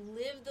 to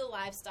live the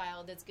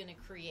lifestyle that's going to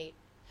create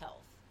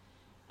health.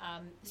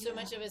 So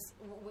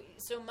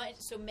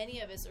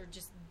many of us are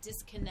just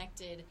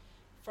disconnected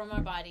from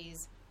our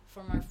bodies,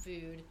 from our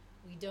food.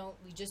 We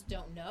just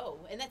don't know,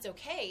 and that's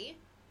okay,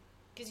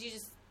 because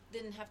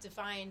then have to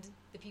find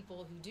the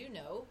people who do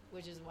know,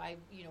 which is why,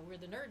 we're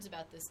the nerds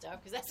about this stuff,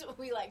 because that's what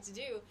we like to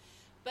do,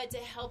 but to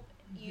help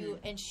you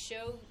and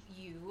show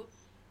you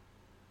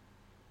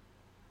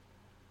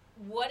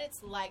what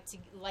it's like to,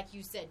 like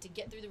you said, to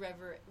get through the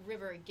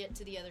river, get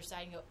to the other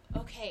side and go,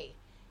 okay,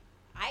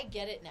 I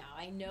get it now.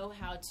 I know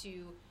how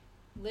to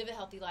live a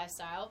healthy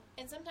lifestyle,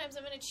 and sometimes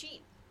I'm going to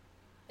cheat,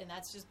 and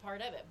that's just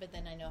part of it, but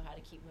then I know how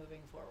to keep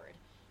moving forward.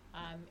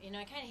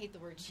 I kind of hate the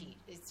word cheat.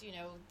 It's, you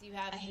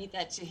have... I hate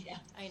that too, yeah.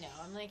 I know.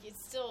 I'm like,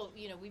 it's still,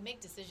 we make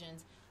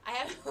decisions.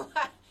 I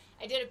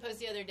did a post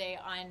the other day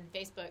on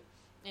Facebook,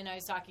 and I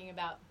was talking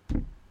about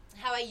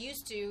how I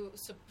used to,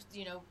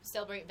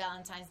 celebrate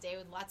Valentine's Day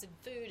with lots of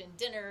food and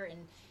dinner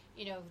and,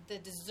 the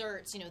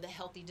desserts, the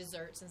healthy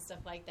desserts and stuff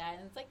like that.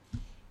 And it's like,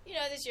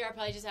 this year I'll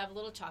probably just have a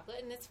little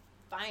chocolate, and it's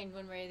fine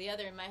one way or the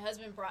other. And my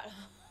husband brought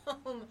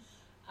home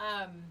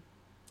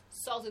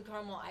salted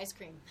caramel ice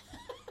cream.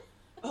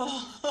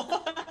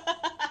 Oh.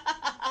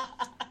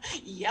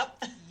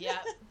 Yep.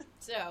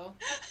 So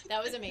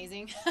that was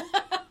amazing.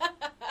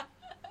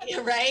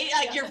 Yeah, right?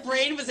 Like your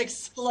brain was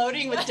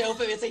exploding with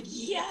dopamine. It's like,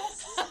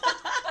 yes.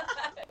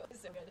 It was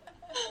so good.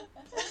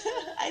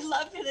 I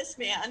love this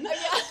man.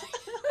 Oh,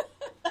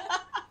 yeah.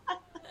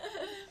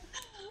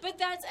 But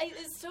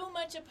it's so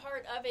much a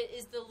part of it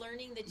is the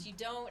learning that you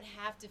don't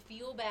have to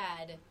feel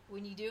bad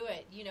when you do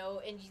it,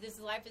 and this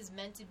life is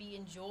meant to be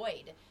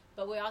enjoyed.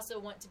 But we also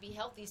want to be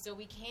healthy so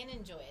we can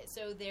enjoy it.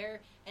 So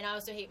and I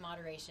also hate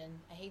moderation.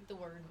 I hate the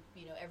word,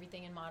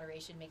 everything in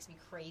moderation makes me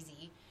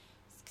crazy.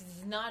 Because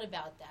it's not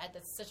about that.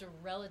 That's such a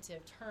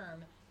relative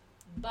term.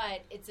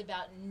 But it's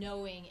about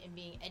knowing and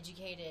being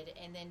educated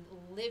and then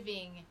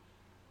living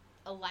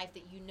a life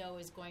that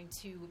is going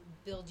to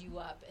build you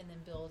up and then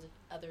build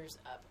others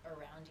up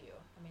around you.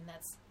 I mean,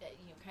 that's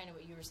kind of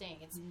what you were saying.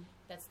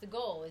 That's the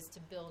goal, is to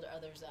build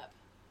others up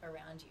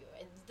around you.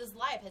 And this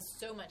life has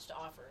so much to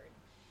offer.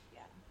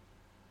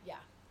 Yeah.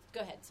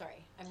 Go ahead.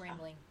 Sorry. I'm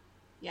rambling.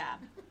 Yeah.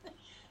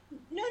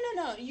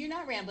 No. You're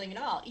not rambling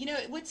at all.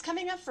 What's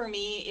coming up for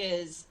me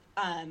is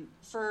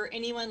for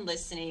anyone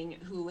listening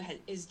who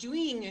is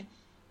doing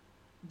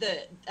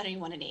I don't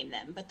even want to name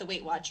them, but the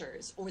Weight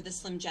Watchers or the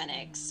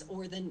Slimgenics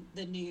or the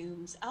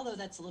Nooms, although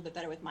that's a little bit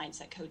better with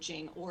mindset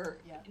coaching or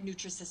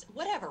Nutrisystem,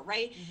 whatever,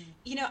 right?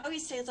 I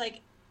always say it's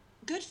like,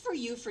 good for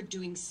you for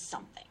doing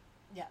something.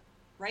 Yeah.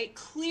 Right?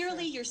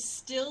 Clearly you're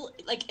still,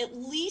 at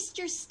least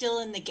you're still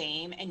in the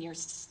game and you're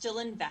still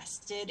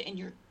invested and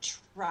you're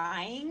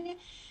trying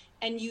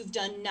and you've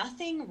done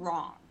nothing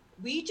wrong.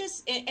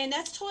 And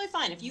that's totally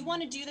fine. If you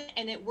want to do that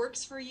and it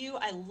works for you,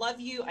 I love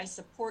you. I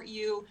support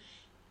you.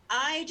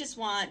 I just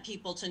want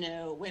people to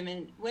know,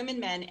 women,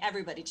 men,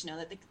 everybody to know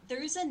that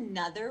there's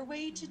another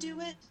way to do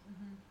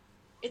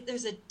it.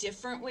 There's a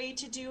different way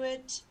to do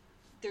it.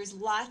 There's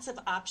lots of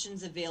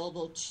options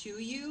available to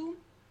you,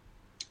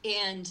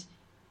 and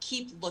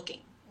keep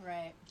looking.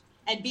 Right.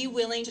 And be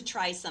willing to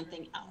try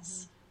something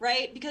else.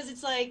 Right? Because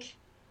it's like,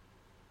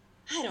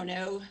 I don't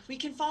know, we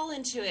can fall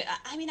into it.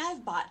 I mean,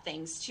 I've bought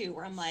things too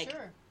where I'm like,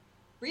 sure.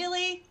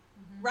 Really?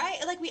 Right?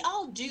 Like, we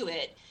all do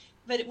it.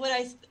 But what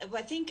I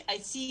think I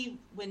see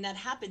when that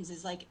happens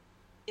is like,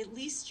 at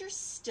least you're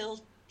still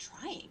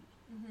trying.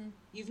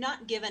 You've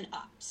not given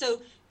up.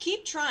 So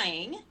keep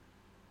trying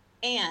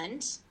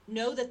and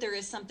know that there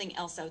is something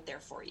else out there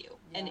for you.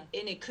 Yeah.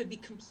 And it could be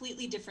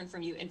completely different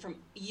from you. And from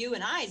you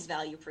and I's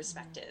value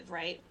perspective,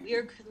 right? We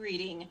are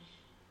creating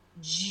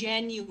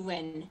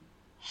genuine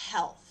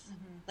health,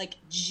 like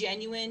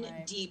genuine,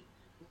 deep,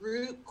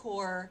 root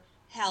core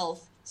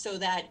health, so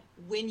that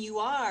when you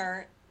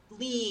are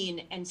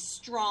lean and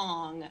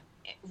strong,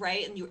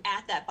 right, and you're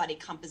at that body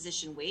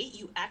composition weight,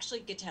 you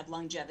actually get to have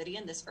longevity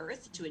in this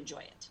earth to enjoy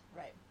it.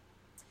 Right.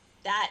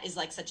 That is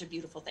like such a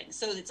beautiful thing.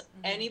 So it's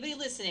anybody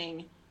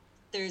listening,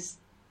 there's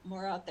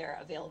more out there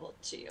available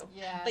to you.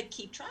 Yeah. But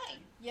keep trying.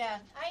 Yeah,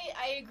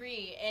 I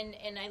agree,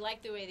 and I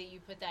like the way that you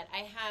put that.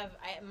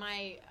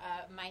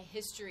 My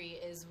history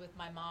is with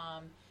my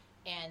mom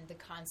and the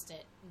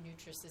constant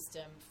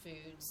Nutrisystem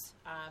foods,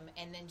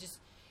 and then just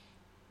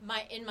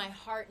in my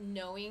heart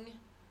knowing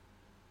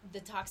the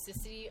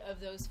toxicity of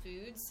those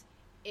foods.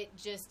 It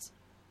just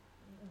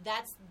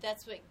that's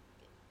what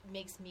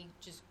makes me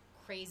just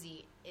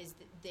crazy, is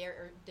that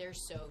they're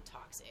so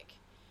toxic.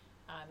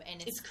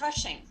 And it's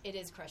crushing. It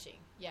is crushing.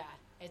 Yeah,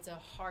 it's a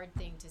hard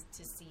thing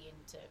to see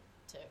and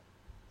to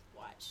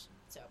watch.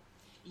 So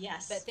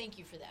yes, but thank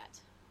you for that.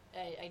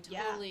 I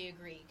totally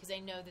agree, because I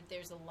know that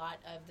there's a lot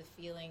of the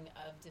feeling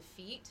of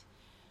defeat,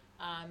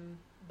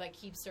 but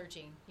keep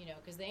searching.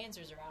 Because the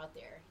answers are out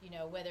there.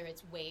 Whether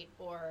it's weight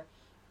or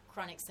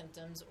chronic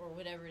symptoms or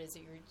whatever it is that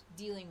you're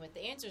dealing with,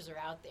 the answers are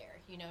out there.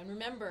 And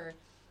remember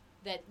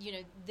that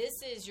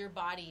this is your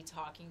body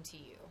talking to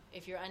you.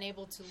 If you're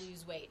unable to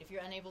lose weight, if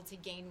you're unable to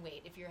gain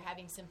weight, if you're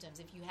having symptoms,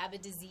 if you have a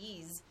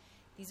disease,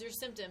 these are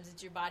symptoms.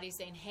 It's your body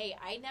saying, hey,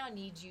 I now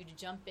need you to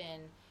jump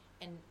in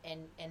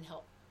and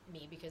help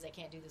me, because I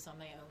can't do this on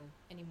my own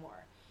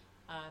anymore.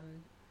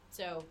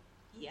 So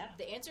yeah,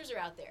 the answers are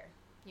out there.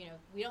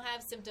 We don't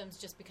have symptoms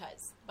just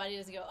because. The body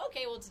doesn't go,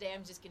 okay, well, today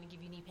I'm just going to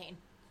give you knee pain.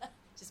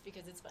 just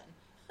because it's fun.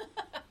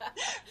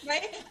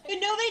 Right?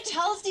 And nobody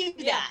tells you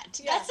that.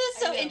 That's just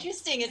so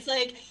interesting. It's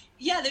like,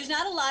 there's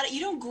not a lot of, you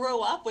don't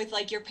grow up with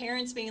like your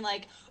parents being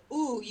like,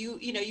 ooh,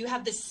 you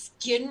have the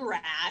skin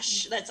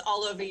rash that's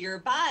all over your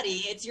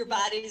body. It's your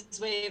body's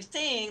way of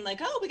saying like,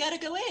 oh, we got to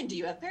go in. Do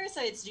you have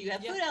parasites? Do you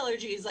have food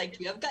allergies? Like,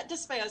 do you have gut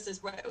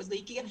dysbiosis where it was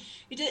leaking?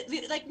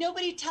 Like,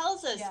 nobody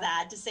tells us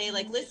that to say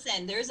like,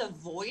 listen, there's a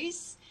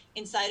voice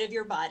inside of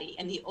your body,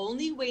 and the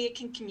only way it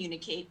can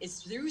communicate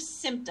is through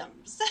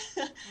symptoms.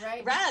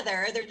 Right.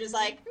 Rather, they're just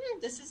like,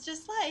 this is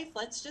just life.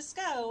 Let's just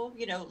go,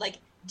 like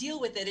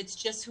deal with it. It's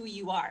just who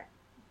you are.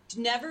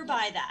 Never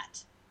buy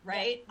that.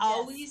 Right? Yes.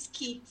 Always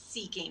keep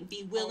seeking.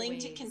 Be willing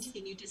to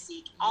continue to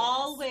seek. Yes.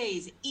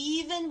 Always.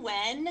 Even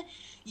when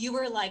you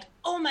were like,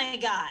 oh my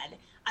God,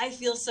 I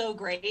feel so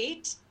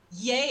great.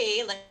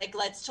 Yay. Like,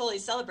 let's totally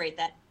celebrate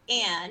that.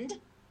 And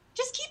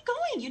just keep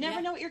going. You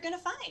never know what you're going to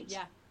find.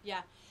 Yeah.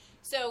 Yeah.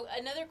 So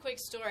another quick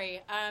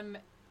story.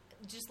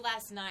 Just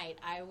last night,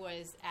 I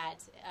was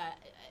at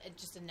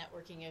just a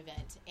networking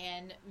event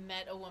and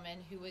met a woman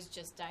who was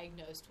just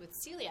diagnosed with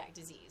celiac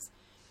disease.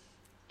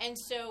 And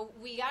so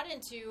we got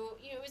into,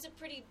 it was a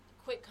pretty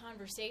quick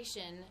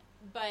conversation,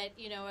 but,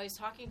 I was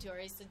talking to her.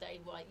 I said, I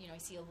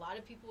see a lot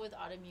of people with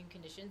autoimmune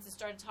conditions, and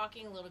started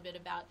talking a little bit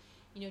about,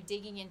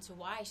 digging into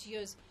why. She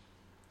goes,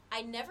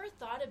 I never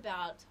thought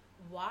about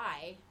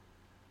why.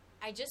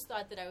 I just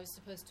thought that I was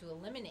supposed to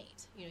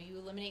eliminate. You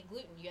eliminate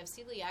gluten. You have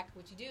celiac.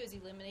 What you do is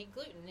you eliminate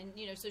gluten. And,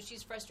 so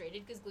she's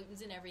frustrated because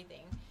gluten's in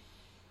everything.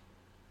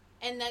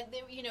 And that,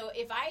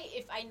 if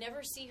I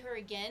never see her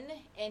again,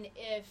 and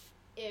if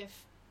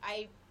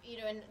I,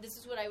 and this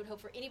is what I would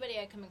hope for anybody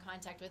I come in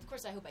contact with. Of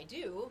course, I hope I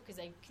do, because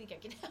I think I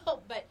can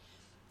help. But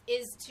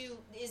is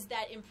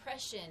that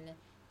impression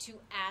to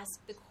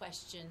ask the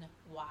question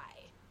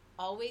why?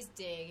 Always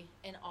dig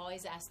and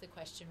always ask the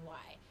question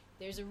why.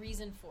 There's a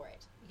reason for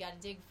it. You got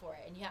to dig for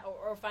it, and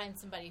or find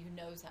somebody who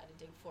knows how to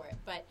dig for it.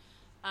 But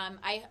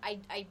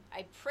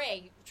I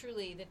pray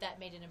truly that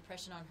made an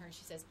impression on her. And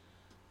she says,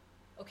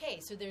 okay,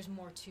 so there's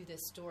more to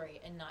this story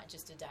and not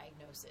just a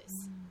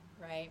diagnosis,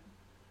 right?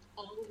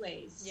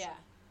 Always. Yeah.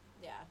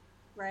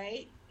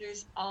 Right?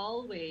 There's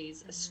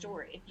always a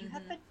story. If you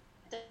have a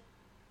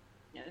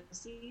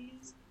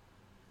diagnosis,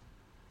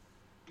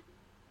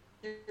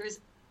 there's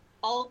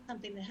all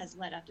something that has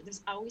led up to.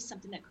 There's always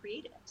something that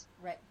created it.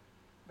 Right.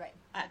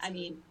 I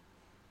mean,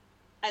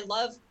 I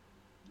love,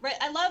 okay,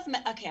 I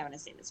want to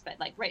say this, but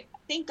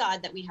thank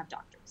God that we have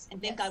doctors,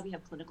 and thank God we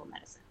have clinical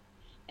medicine.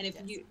 And if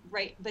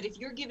but if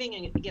you're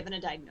given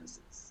a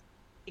diagnosis,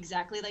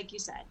 exactly like you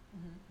said,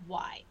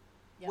 why?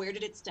 Yep. Where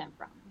did it stem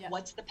from? Yep.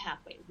 What's the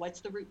pathway?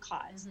 What's the root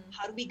cause?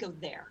 How do we go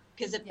there?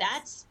 Because if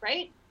that's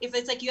right, if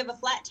it's like you have a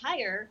flat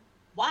tire,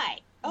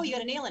 why? Oh, you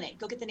got a nail in it.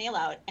 Go get the nail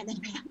out and then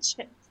patch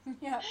it.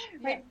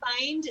 Right.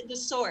 Find the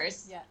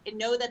source and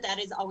know that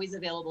is always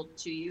available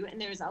to you. And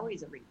there's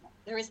always a reason.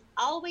 There is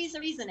always a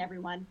reason,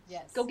 everyone.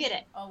 Yes. Go get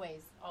it.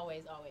 Always.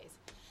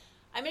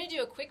 I'm going to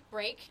do a quick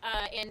break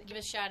and give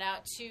a shout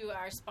out to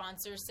our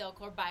sponsor,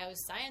 Cellcore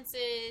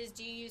Biosciences.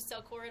 Do you use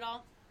Cellcore at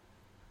all?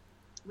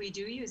 We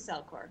do use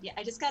Cellcore. Yeah,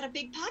 I just got a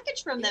big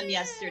package from them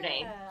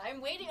yesterday.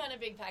 I'm waiting on a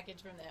big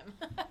package from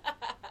them.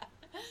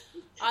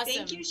 Awesome.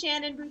 Thank you,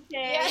 Shannon Boucher.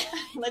 Yeah.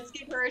 Let's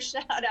give her a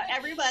shout out.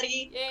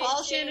 Everybody,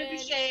 call Shannon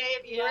Boucher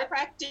if you're a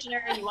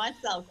practitioner and you want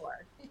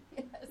Cellcore.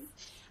 Yes.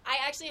 I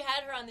actually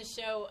had her on the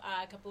show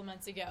a couple of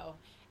months ago,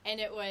 and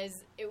it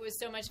was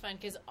so much fun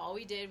because all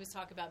we did was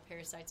talk about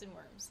parasites and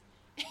worms.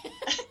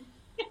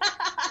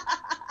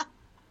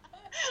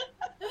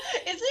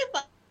 Isn't it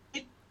fun?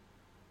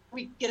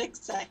 We get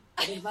excited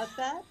about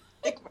that.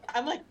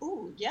 I'm like,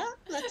 ooh, yeah,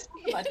 let's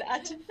talk about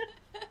that.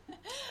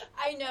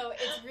 I know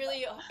it's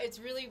really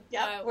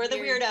we're the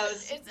weird.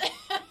 Weirdos.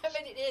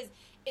 But it is.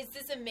 It's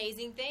this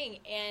amazing thing,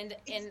 and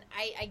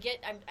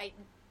I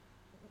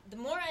the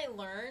more I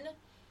learn,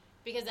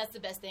 because that's the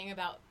best thing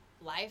about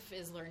life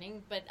is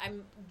learning. But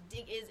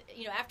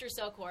after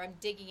Cellcore, I'm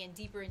digging in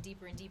deeper and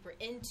deeper and deeper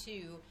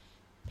into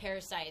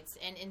parasites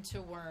and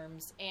into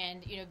worms,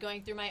 and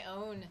going through my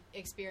own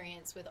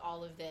experience with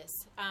all of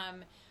this,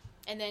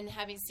 and then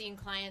having seen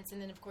clients,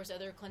 and then of course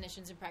other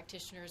clinicians and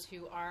practitioners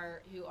who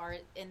are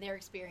in their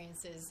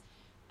experiences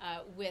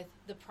with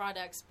the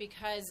products,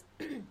 because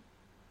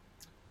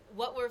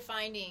what we're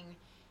finding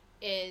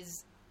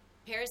is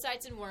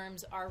parasites and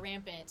worms are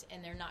rampant,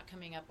 and they're not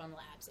coming up on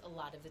labs a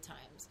lot of the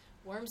times.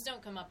 Worms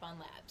don't come up on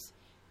labs.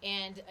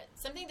 And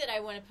something that I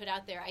want to put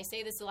out there, I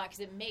say this a lot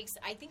because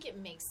I think it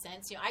makes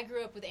sense. I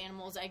grew up with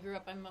animals.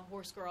 I'm a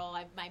horse girl.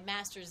 My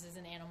master's is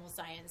in animal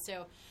science.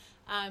 So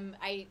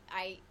I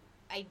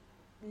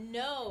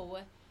know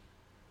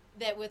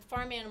that with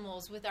farm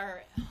animals, with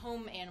our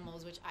home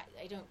animals, which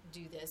I don't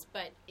do this,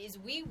 but is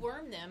we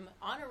worm them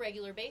on a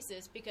regular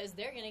basis because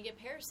they're going to get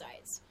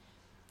parasites.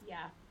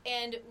 Yeah.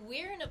 And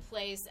we're in a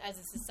place as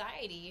a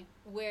society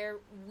where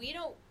we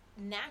don't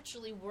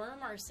naturally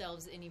worm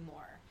ourselves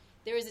anymore.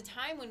 There was a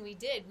time when we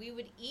did. We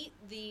would eat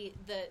the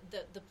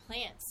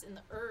plants and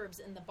the herbs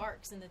and the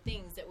barks and the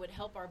things that would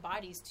help our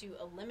bodies to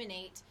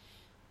eliminate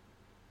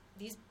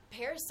these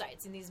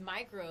parasites and these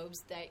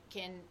microbes that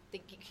can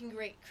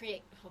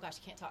create oh gosh,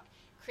 I can't talk.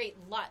 Create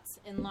lots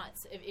and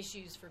lots of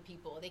issues for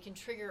people. They can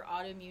trigger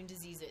autoimmune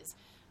diseases.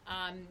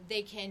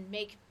 They can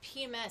make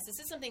PMS. This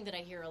is something that I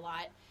hear a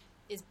lot.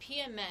 Is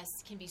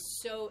PMS can be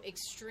so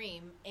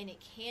extreme, and it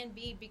can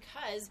be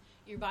because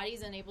your body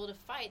is unable to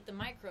fight the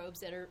microbes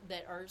that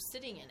are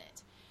sitting in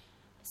it.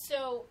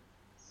 So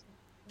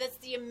that's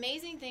the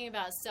amazing thing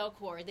about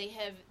CellCore.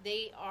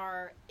 They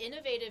are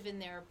innovative in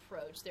their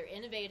approach. They're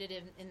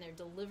innovative in their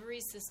delivery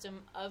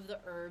system of the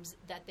herbs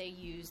that they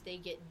use. They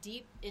get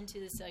deep into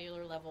the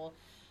cellular level.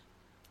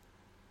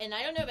 And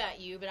I don't know about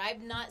you, but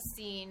I've not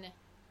seen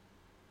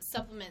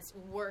supplements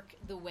work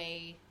the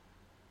way,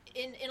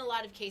 in a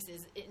lot of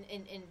cases,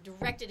 in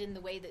directed in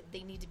the way that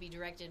they need to be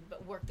directed,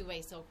 but work the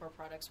way CellCore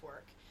products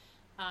work.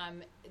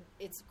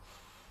 It's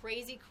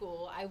crazy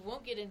cool. I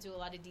won't get into a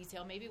lot of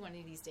detail. Maybe one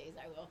of these days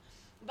I will.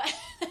 But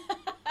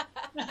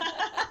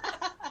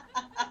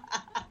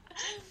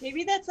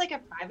maybe that's like a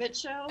private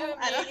show.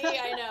 Maybe.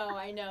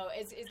 I know.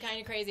 It's kind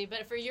of crazy.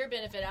 But for your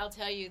benefit, I'll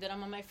tell you that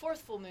I'm on my 4th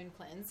full moon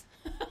cleanse.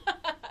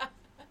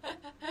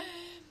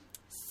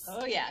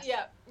 Oh, yes.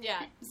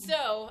 Yeah.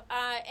 So,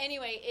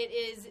 anyway, it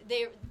is,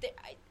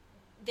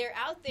 they're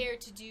out there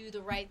to do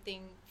the right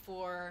thing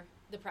for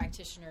the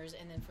practitioners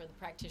and then for the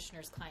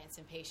practitioners' clients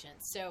and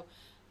patients. So,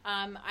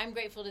 I'm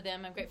grateful to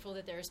them. I'm grateful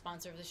that they're a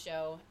sponsor of the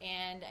show,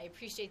 and I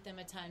appreciate them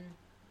a ton.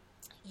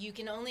 You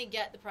can only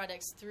get the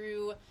products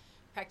through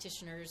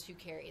practitioners who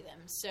carry them.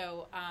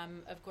 So,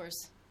 of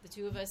course, the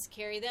two of us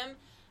carry them,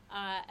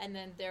 and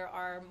then there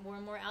are more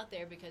and more out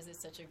there because it's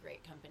such a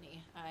great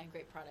company and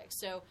great product.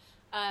 So,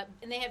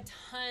 and they have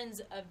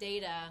tons of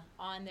data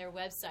on their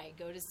website.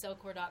 Go to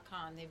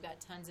cellcore.com. They've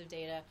got tons of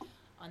data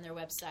on their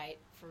website.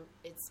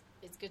 It's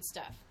good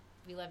stuff.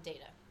 We love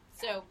data.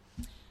 So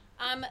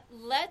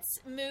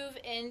let's move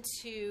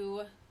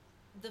into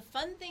the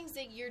fun things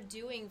that you're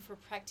doing for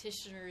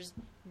practitioners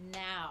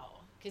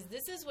now, because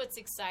this is what's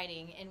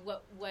exciting and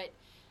what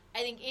I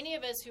think any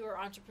of us who are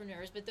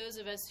entrepreneurs, but those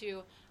of us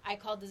who I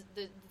called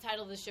the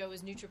title of the show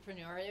was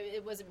Nutripreneur.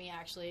 It wasn't me,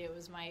 actually. It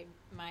was my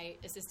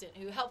assistant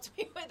who helped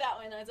me with that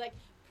one. I was like,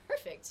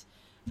 perfect.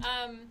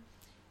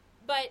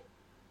 But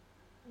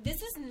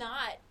this is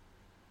not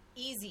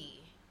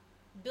easy.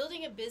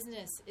 Building a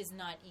business is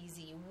not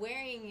easy.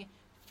 Wearing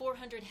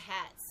 400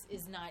 hats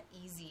is not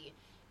easy.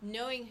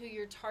 Knowing who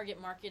your target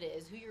market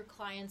is, who your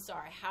clients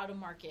are, how to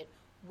market,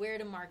 where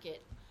to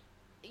market,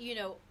 you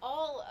know,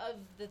 all of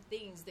the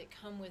things that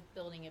come with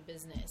building a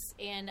business.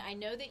 And I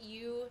know that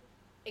you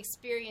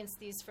experienced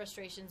these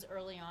frustrations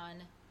early on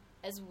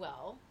as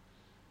well.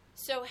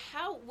 So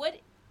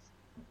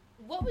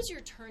what was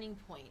your turning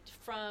point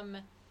from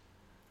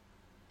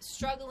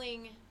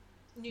struggling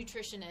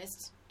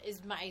nutritionist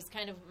is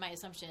kind of my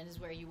assumption is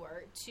where you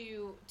were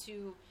to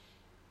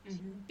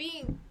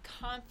being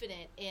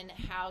confident in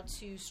how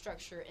to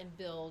structure and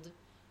build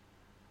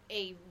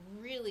a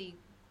really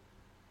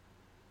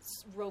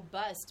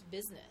robust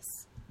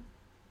business?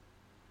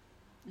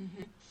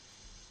 Mm-hmm.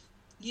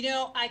 You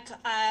know,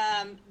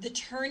 the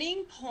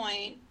turning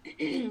point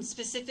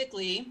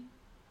specifically,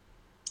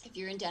 if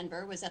you're in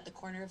Denver, was at the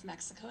corner of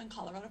Mexico and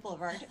Colorado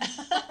Boulevard.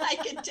 I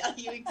can tell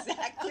you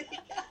exactly.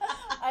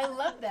 I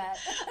love that.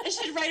 I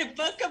should write a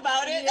book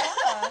about it.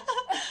 Yeah.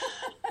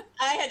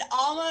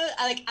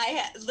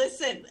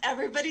 Listen,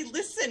 everybody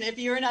listen if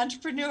you're an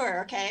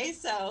entrepreneur, okay?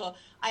 So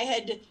I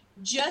had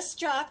just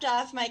dropped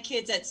off my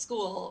kids at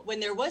school when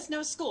there was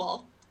no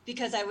school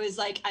because I was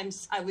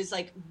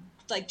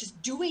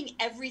just doing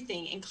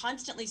everything and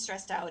constantly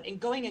stressed out and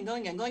going.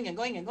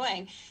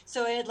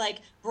 So I had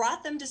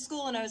brought them to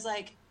school and I was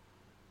like,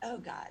 oh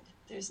God,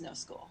 there's no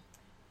school.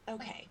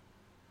 Okay.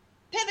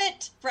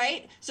 Pivot,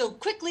 right? So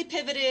quickly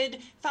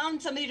pivoted,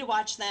 found somebody to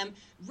watch them,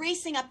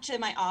 racing up to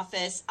my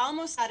office,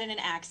 almost got in an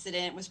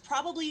accident, was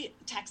probably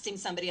texting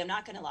somebody, I'm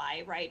not going to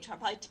lie, right?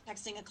 Probably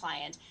texting a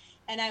client.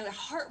 And my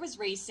heart was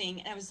racing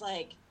and I was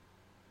like,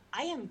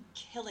 I am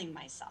killing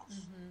myself.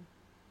 Mm-hmm.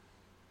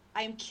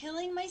 I am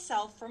killing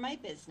myself for my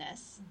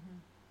business. Mm-hmm.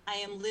 I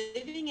am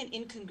living an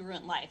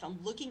incongruent life. I'm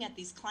looking at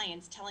these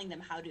clients, telling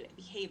them how to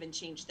behave and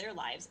change their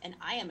lives. And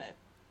I am a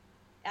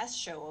S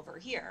show over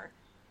here.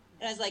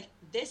 And I was like,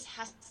 this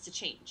has to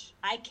change.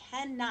 I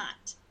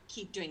cannot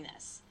keep doing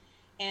this.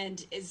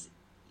 And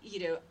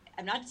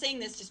I'm not saying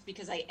this just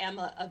because I am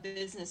a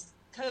business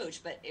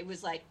coach, but it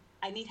was like,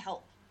 I need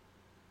help.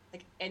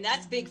 And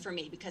that's big for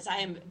me because I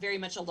am very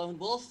much a lone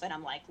wolf and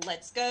I'm like,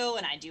 let's go.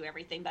 And I do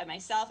everything by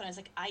myself. And I was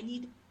like, I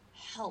need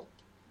help.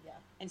 Yeah.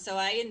 And so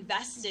I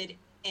invested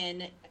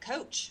in a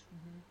coach.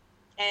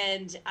 Mm-hmm.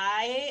 And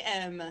I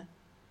am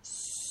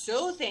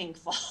so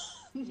thankful.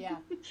 Yeah.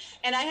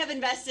 And I have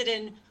invested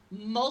in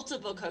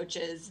multiple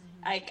coaches.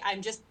 Mm-hmm.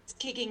 I'm just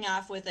kicking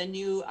off with a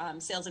new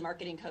sales and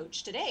marketing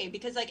coach today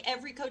because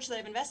every coach that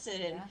I've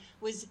invested in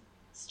was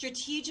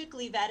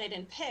strategically vetted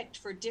and picked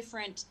for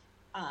different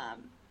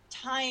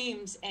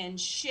times and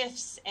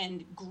shifts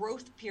and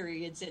growth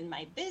periods in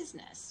my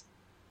business.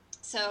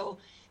 So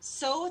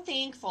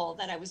thankful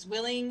that I was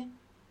willing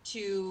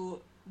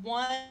to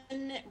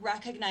one,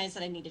 recognize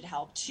that I needed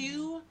help.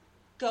 Two,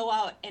 go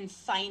out and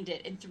find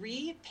it. And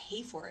three,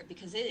 pay for it,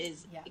 because it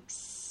is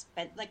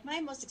like my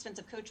most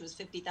expensive coach was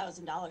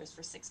 $50,000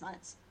 for 6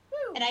 months.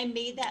 Woo. And I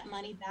made that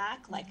money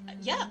back. Like,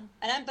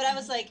 but I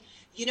was like,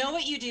 you know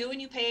what you do when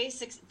you pay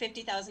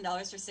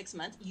 $50,000 for 6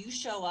 months? You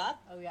show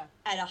up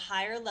at a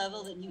higher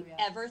level than you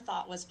ever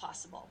thought was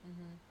possible.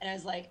 And I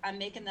was like, I'm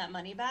making that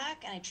money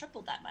back, and I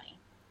tripled that money.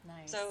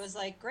 Nice. So it was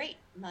like, great,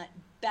 my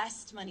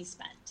best money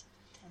spent.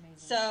 Amazing.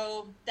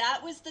 So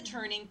that was the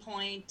turning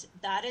point.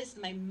 That is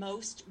my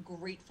most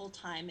grateful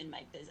time in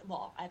my business.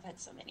 Well, I've had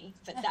so many,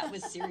 but that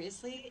was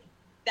seriously,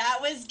 that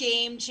was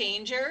game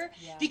changer.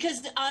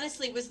 Because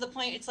honestly, it was the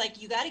point. It's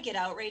like, you got to get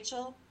out,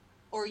 Rachel,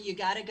 or you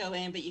got to go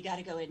in, but you got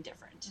to go in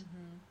different.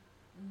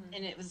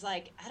 And it was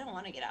like, I don't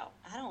want to get out.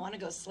 I don't want to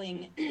go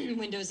sling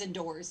windows and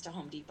doors to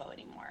Home Depot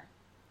anymore.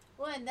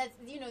 Well, and that's,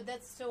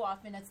 that's so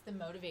often, that's the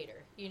motivator.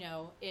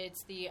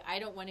 It's I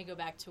don't want to go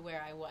back to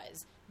where I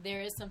was.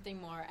 There is something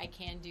more. I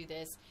can do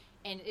this.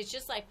 And it's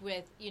just like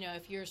with,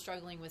 if you're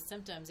struggling with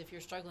symptoms, if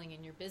you're struggling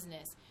in your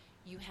business,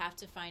 you have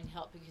to find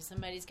help, because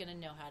somebody's going to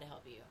know how to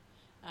help you.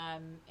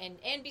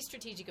 And be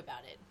strategic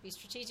about it. Be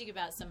strategic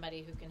about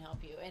somebody who can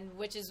help you. And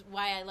which is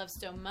why I love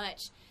so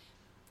much,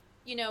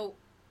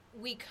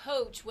 we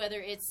coach,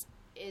 whether it's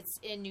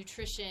in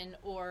nutrition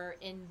or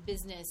in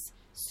business,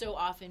 so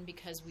often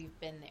because we've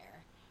been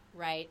there,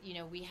 right?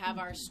 We have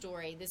our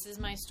story. This is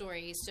my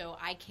story, so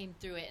I came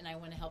through it, and I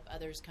want to help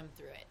others come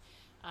through it.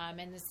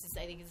 And this is,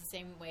 I think, it's the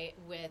same way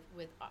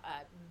with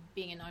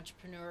being an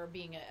entrepreneur,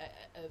 being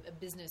a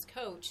business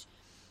coach.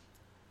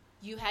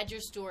 You had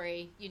your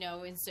story,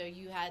 and so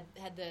you had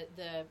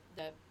the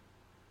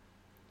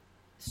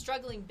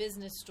struggling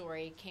business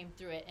story, came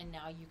through it, and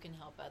now you can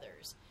help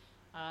others.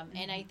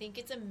 And I think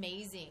it's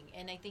amazing,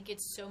 and I think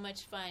it's so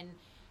much fun.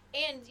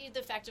 And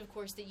the fact, of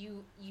course, that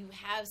you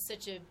have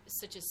such a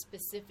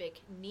specific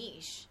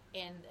niche,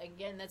 and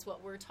again, that's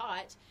what we're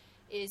taught,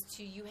 is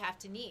you have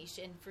to niche,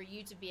 and for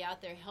you to be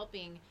out there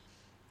helping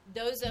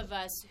those of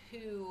us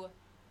who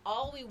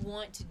all we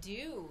want to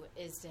do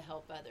is to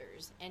help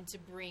others and to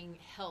bring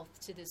health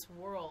to this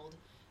world,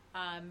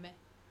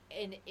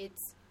 and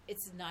it's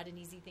not an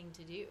easy thing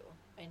to do,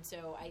 and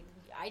so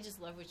I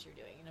just love what you're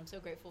doing, and I'm so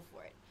grateful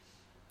for it.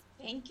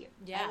 Thank you.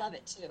 Yeah. I love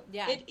it too.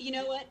 Yeah. You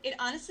know what? It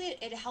honestly,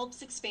 it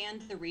helps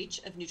expand the reach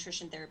of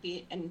nutrition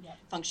therapy and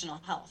functional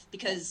health,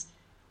 because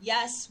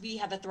yes, we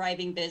have a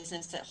thriving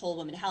business at Whole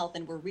Woman Health,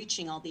 and we're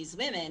reaching all these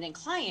women and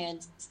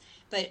clients,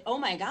 but oh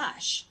my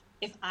gosh,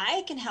 if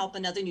I can help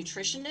another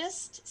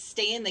nutritionist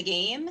stay in the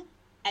game,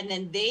 and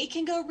then they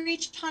can go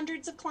reach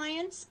hundreds of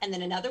clients, and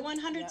then another one,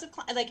 hundreds of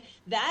clients, like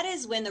that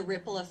is when the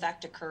ripple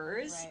effect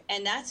occurs. Right.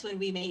 And that's when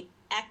we make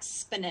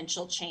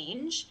exponential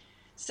change.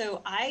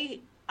 So I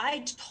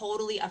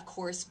totally, of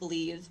course,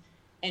 believe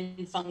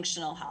in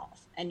functional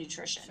health and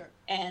nutrition. Sure.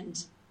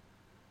 And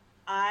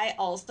I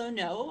also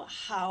know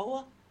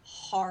how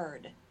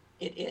hard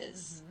it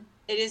is.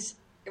 It is,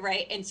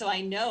 right? And so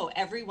I know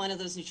every one of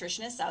those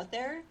nutritionists out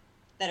there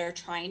that are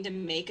trying to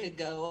make a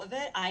go of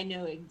it, I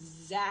know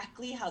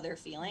exactly how they're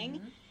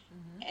feeling.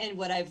 And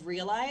what I've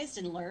realized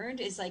and learned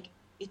is like,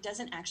 it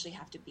doesn't actually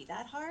have to be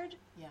that hard.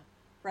 Yeah.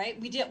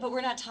 Right? But we're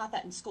not taught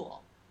that in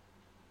school.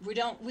 We're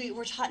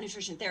taught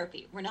nutrition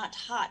therapy. We're not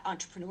taught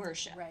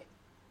entrepreneurship. Right.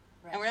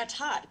 And we're not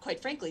taught, quite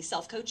frankly,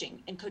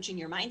 self-coaching and coaching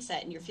your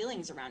mindset and your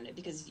feelings around it.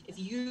 Because if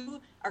you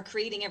are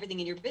creating everything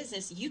in your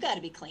business, you got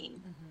to be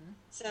clean.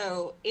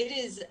 So it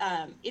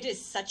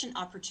is such an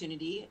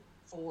opportunity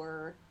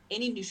for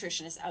any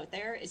nutritionist out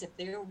there, is if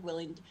they're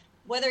willing,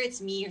 whether it's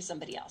me or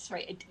somebody else,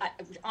 right?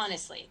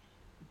 Honestly,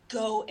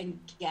 go and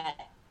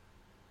get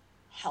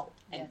help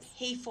and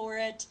pay for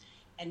it.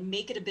 And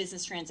make it a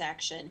business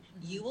transaction.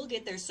 You will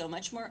get there so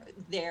much more,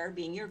 there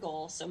being your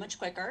goal, so much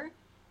quicker,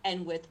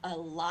 and with a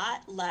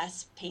lot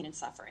less pain and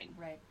suffering.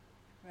 Right.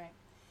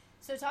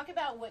 So talk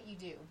about what you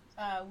do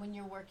when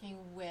you're working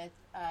with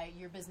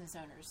your business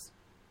owners.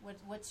 What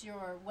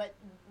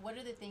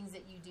are the things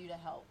that you do to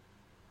help?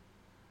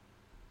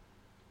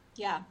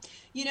 Yeah,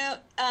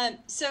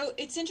 so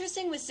it's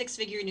interesting with Six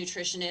Figure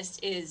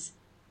Nutritionist is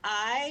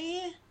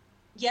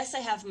yes, I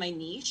have my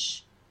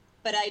niche.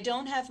 But I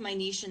don't have my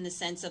niche in the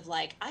sense of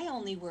like, I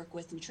only work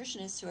with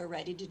nutritionists who are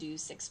ready to do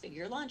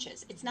 6-figure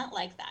launches. It's not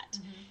like that.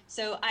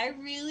 So I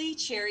really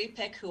cherry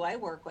pick who I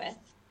work with.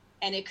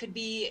 And it could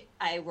be,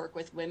 I work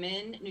with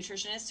women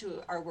nutritionists who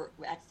are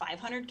at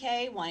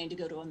 500K wanting to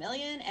go to $1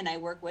 million. And I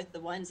work with the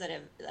ones that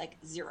have like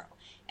 0.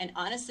 And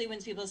honestly,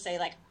 when people say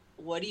like,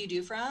 what do you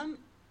do from?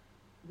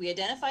 We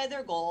identify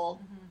their goal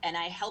and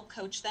I help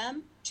coach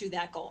them to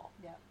that goal.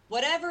 Yeah.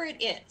 Whatever it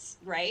is,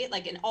 right?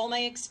 Like in all my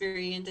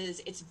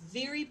experiences, it's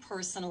very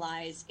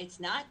personalized.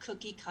 It's not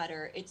cookie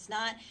cutter. It's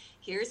not,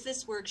 here's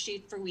this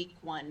worksheet for week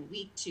 1,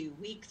 week 2,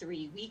 week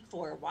 3, week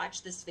 4,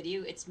 watch this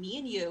video. It's me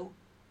and you,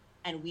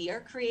 and we are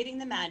creating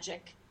the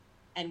magic,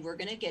 and we're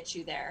going to get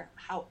you there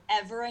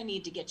however I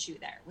need to get you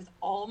there with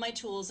all my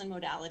tools and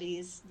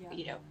modalities,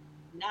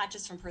 not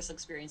just from personal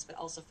experience, but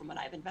also from what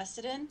I've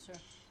invested in. Sure.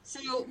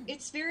 So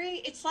it's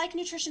like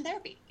nutrition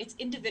therapy. It's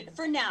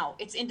for now,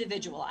 it's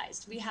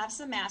individualized. We have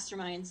some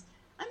masterminds.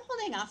 I'm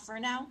holding off for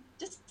now,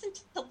 just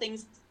until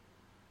things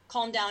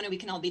calm down and we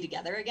can all be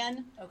together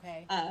again.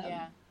 Okay.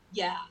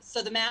 Yeah.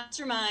 So the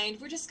mastermind,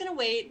 we're just going to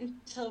wait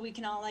until we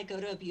can all like go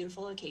to a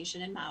beautiful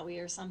location in Maui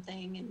or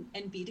something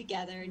and be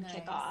together and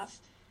kick off.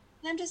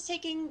 And I'm just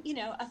taking,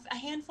 a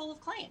handful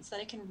of clients that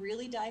I can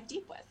really dive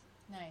deep with.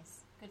 Nice.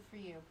 Good for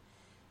you.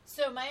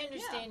 So my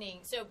understanding,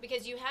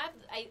 because you have,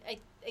 I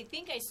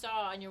think I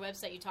saw on your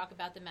website you talk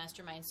about the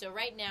mastermind. So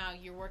right now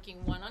you're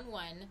working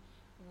one-on-one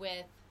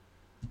with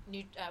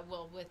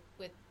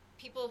with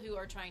people who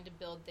are trying to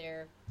build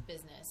their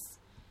business,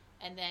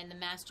 and then the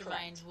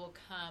mastermind Correct. will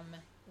come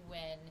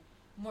when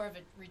more of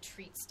a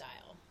retreat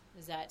style.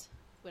 Is that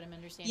what I'm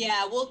understanding?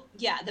 Yeah. Well,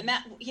 yeah.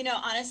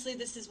 Honestly,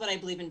 this is what I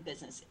believe in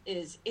business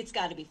is it's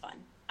got to be fun.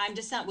 I'm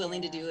just not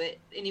willing to do it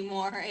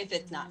anymore if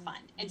it's not fun.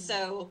 And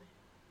so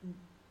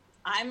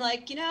I'm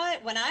like, you know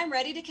what? When I'm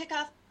ready to kick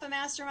off a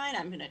mastermind,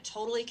 I'm going to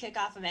totally kick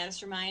off a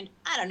mastermind.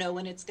 I don't know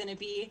when it's going to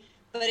be,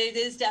 but it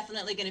is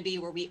definitely going to be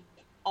where we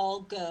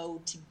all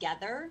go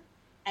together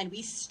and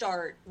we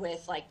start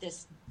with like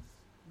this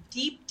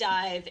deep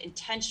dive,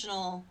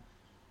 intentional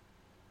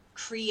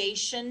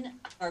creation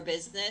of our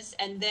business,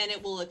 and then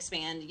it will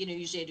expand.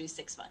 Usually I do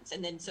 6 months,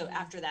 and then so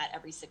after that,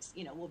 every 6,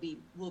 we'll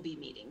be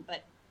meeting.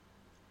 But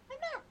I'm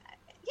not.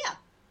 Yeah.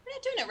 We're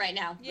not doing it right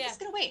now. We're just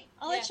gonna wait.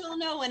 I'll let you all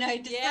know when I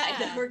decide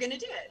that we're gonna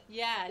do it.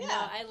 Yeah, no,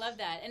 I love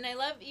that, and I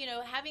love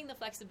having the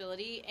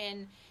flexibility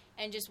and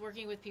just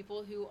working with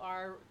people who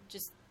are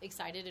just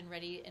excited and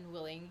ready and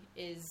willing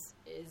is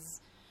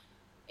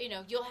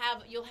you'll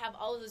have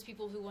all of those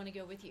people who want to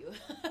go with you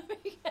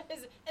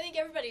because I think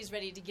everybody's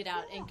ready to get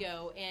out and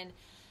go. And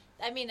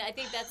I mean, I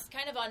think that's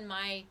kind of on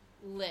my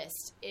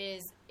list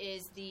is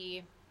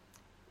the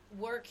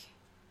work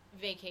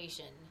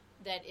vacation.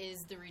 That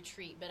is the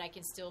retreat, but I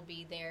can still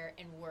be there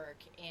and work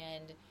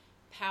and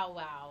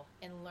powwow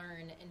and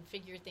learn and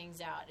figure things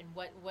out and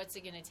what's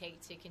it going to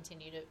take to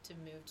continue to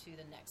move to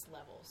the next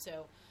level.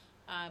 So,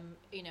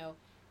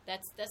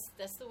 that's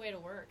the way to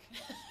work.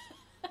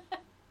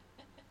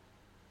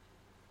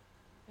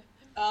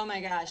 Oh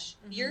my gosh,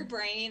 your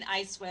brain!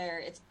 I swear,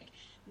 it's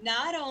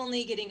not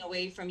only getting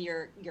away from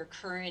your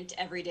current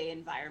everyday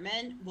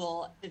environment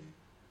will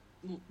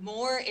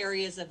more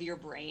areas of your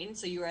brain,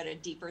 so you're at a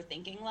deeper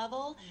thinking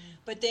level,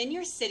 but then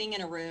you're sitting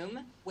in a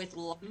room with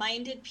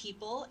like-minded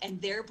people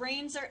and their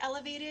brains are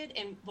elevated,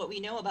 and what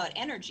we know about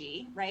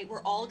energy, right?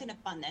 We're all going to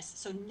fund this.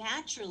 So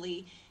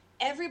naturally,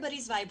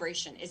 everybody's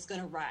vibration is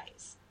going to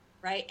rise,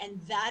 right? And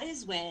that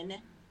is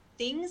when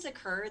things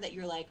occur that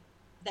you're like,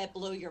 that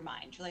blow your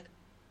mind. You're like,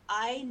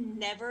 I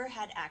never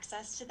had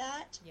access to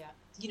that,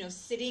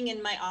 sitting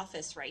in my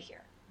office right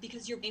here.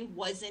 Because your brain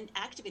wasn't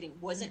activating,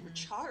 wasn't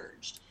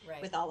recharged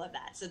with all of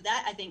that. So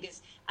that I think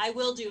I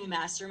will do a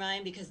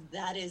mastermind because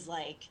that is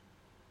like,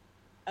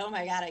 oh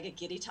my God, I get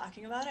giddy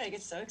talking about it. I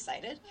get so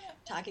excited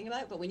talking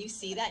about it. But when you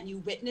see that and you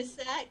witness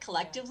that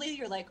collectively,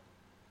 you're like,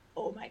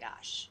 oh my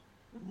gosh,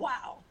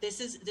 wow. This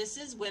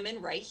is women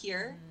right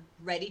here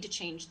ready to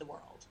change the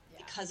world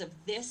because of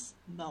this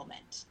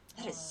moment.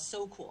 That is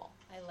so cool.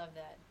 I love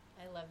that.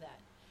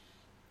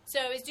 So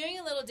I was doing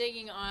a little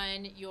digging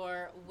on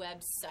your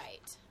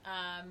website.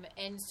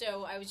 And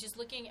so I was just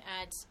looking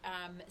at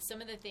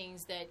some of the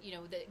things that,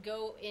 that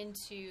go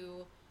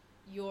into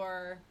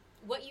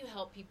what you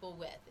help people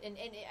with. And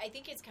I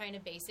think it's kind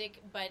of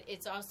basic, but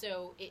it's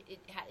also,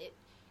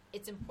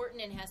 it's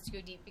important and has to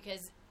go deep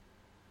because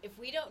if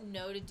we don't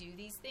know to do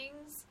these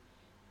things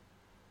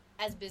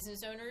as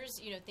business owners,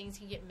 things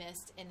can get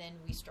missed and then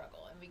we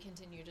struggle and we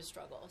continue to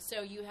struggle.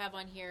 So you have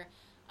on here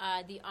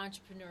the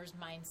entrepreneur's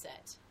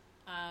mindset.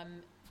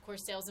 Of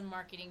course, sales and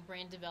marketing,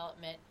 brand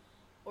development,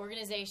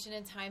 organization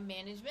and time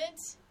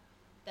management.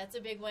 That's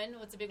a big one.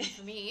 What's a big one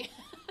for me?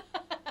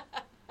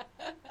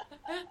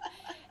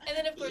 And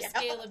then, of course,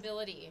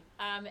 scalability.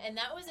 And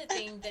that was a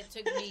thing that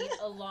took me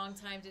a long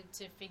time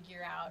to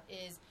figure out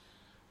is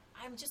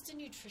I'm just a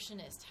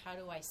nutritionist. How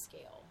do I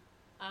scale?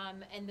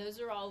 And those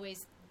are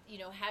always,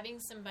 having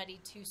somebody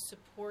to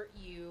support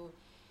you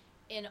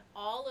in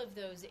all of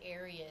those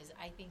areas,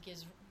 I think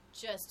is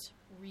just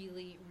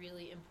really,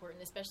 really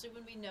important, especially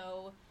when we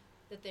know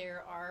that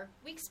there are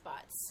weak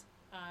spots.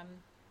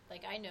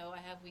 Like I know I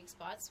have weak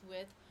spots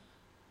with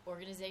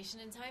organization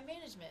and time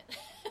management.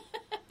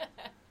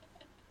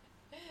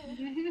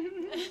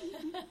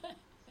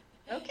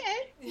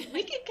 Okay,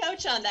 we can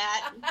coach on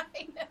that.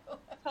 I know.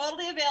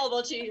 Totally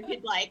available to you if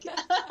you'd like.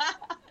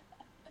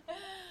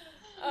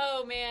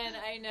 Oh man,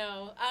 I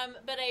know.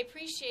 But I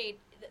appreciate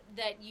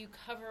that you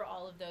cover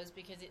all of those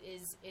because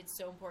it's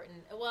so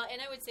important. Well,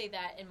 and I would say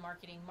that in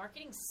marketing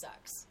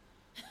sucks.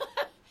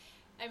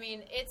 I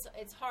mean, it's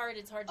hard.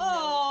 It's hard to know.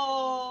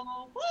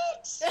 Oh,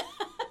 what? Is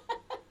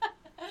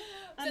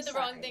that the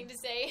wrong thing to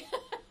say?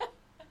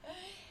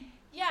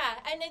 Yeah,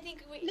 and I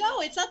think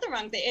no, it's not the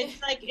wrong thing.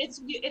 It's like it's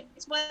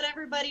what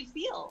everybody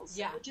feels.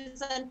 Yeah, which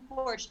is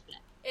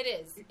unfortunate. It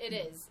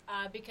is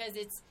because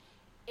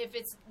if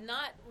it's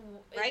not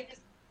right.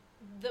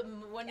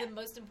 one of the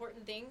most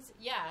important things.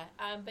 Yeah,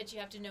 but you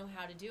have to know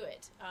how to do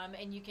it.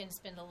 And you can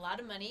spend a lot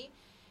of money,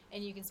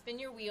 and you can spin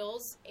your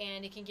wheels,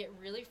 and it can get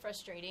really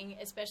frustrating,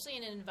 especially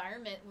in an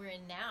environment we're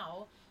in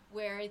now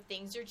where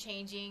things are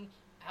changing,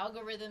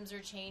 algorithms are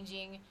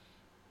changing,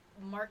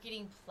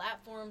 marketing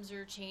platforms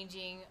are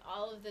changing,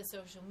 all of the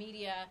social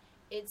media.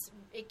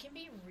 It can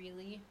be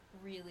really,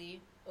 really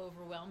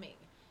overwhelming.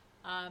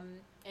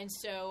 And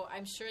so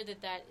I'm sure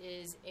that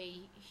is a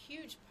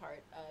huge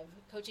part of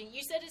coaching.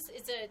 You said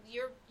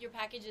your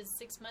package is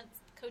 6-month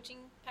coaching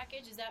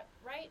package. Is that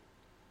right?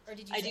 Or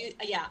did you?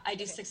 I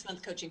do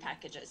 6-month coaching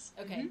packages.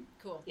 Okay,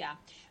 cool. Yeah,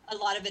 a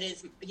lot of it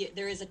is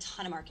there is a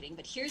ton of marketing,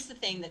 but here's the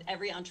thing that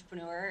every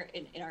entrepreneur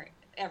in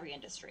every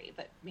industry,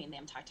 but mainly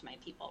I'm talking to my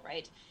people,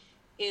 right?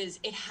 Is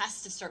it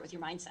has to start with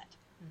your mindset.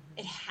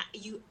 It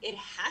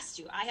has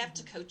to. I have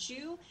to coach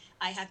you.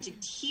 I have to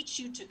teach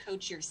you to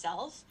coach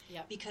yourself,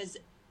 because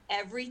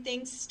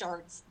everything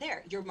starts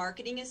there. Your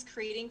marketing is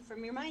creating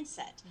from your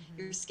mindset.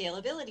 Your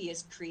scalability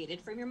is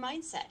created from your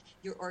mindset.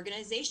 Your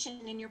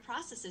organization and your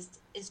processes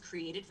is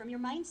created from your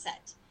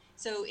mindset.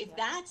 So if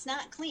that's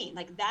not clean,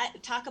 like that,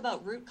 talk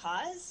about root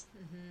cause.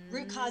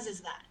 Root cause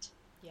is that.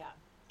 Yeah.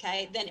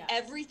 Okay. Then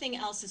everything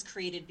else is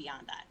created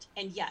beyond that.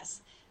 And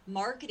yes,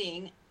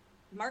 marketing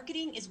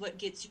is what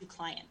gets you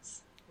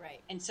clients.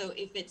 Right. And so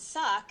if it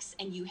sucks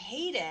and you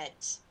hate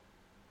it,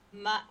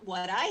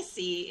 what I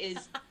see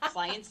is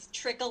clients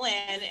trickle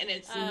in, and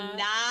it's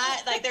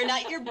not like they're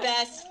not your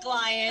best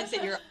clients,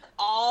 and you're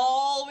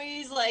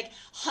always like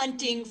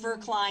hunting for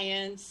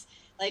clients.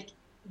 Like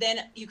then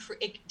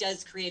it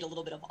does create a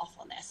little bit of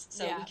awfulness.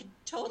 So we can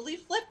totally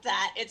flip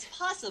that. It's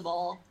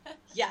possible.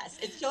 Yes,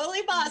 it's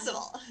totally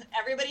possible.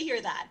 Everybody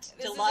hear that.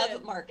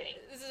 Love marketing.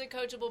 This is a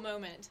coachable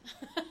moment.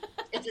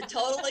 It's a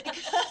totally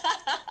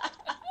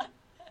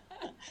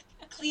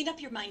clean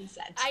up your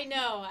mindset. I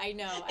know.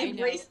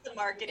 Embrace the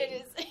marketing.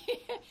 It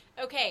is.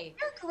 Okay.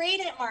 You're great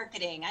at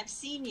marketing. I've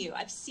seen you.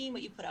 I've seen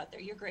what you put out there.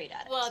 You're great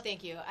at it. Well,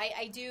 thank you.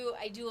 I do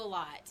a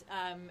lot.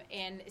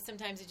 And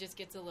sometimes it just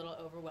gets a little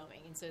overwhelming.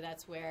 And so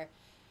that's where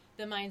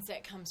the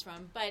mindset comes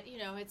from. But,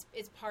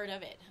 it's part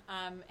of it.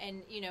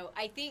 And,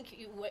 I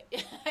think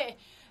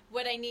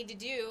what I need to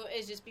do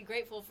is just be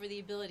grateful for the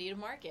ability to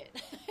market.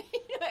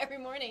 Every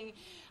morning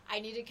I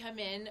need to come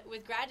in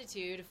with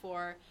gratitude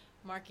for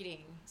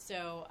marketing.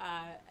 So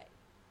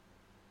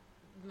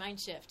mind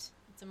shift.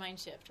 It's a mind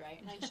shift,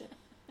 right?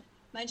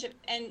 Mind shift.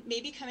 And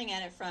maybe coming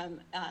at it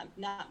from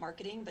not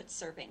marketing, but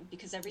serving,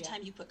 because every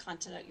time you put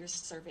content out, you're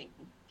serving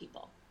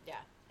people. Yeah.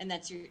 And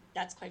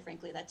that's quite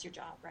frankly, that's your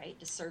job, right?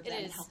 To serve them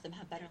and help them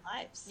have better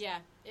lives. Yeah,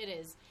 it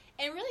is.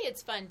 And really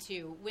it's fun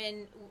too.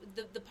 When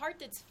the part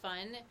that's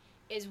fun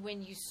is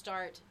when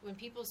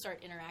people start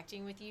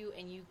interacting with you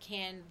and you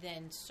can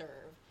then serve.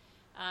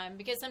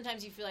 Because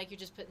sometimes you feel like you're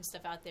just putting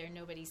stuff out there and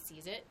nobody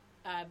sees it.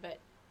 But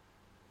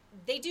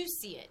they do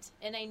see it.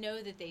 And I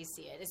know that they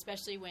see it,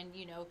 especially when,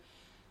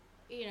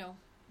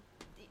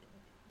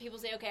 people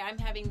say, okay, I'm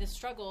having this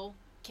struggle.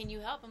 Can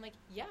you help? I'm like,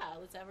 yeah,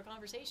 let's have a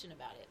conversation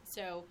about it.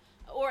 So,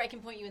 or I can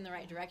point you in the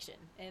right direction.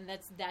 And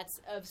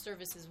that's of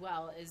service as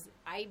well, is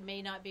I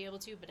may not be able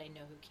to, but I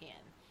know who can.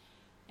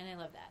 And I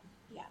love that.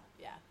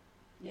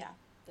 Yeah.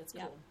 That's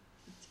cool.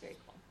 It's very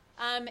cool.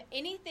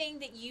 Anything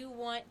that you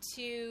want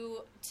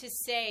to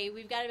say?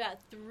 We've got about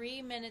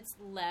 3 minutes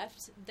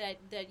left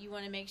that you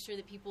want to make sure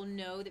that people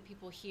know, that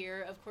people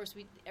hear. Of course,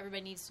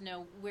 everybody needs to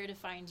know where to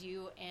find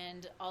you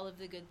and all of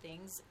the good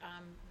things.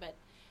 But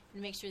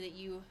make sure that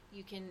you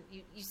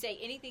say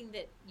anything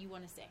that you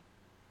want to say.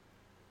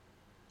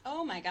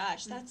 Oh my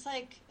gosh, that's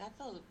a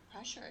little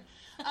pressure.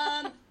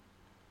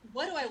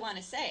 What do I want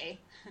to say?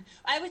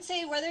 I would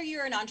say whether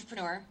you're an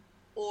entrepreneur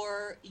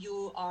or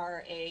you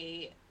are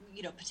a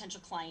potential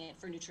client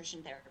for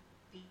nutrition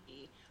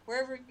therapy,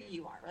 wherever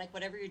you are, like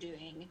whatever you're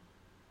doing,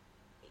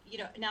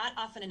 not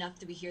often enough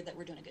do we hear that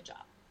we're doing a good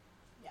job.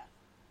 Yeah.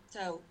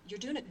 So you're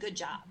doing a good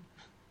job.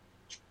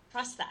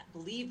 Trust that,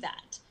 believe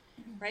that,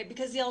 right?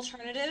 Because the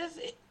alternative,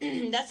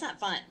 that's not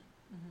fun.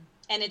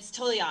 And it's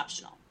totally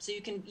optional. So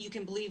you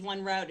can believe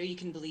one route or you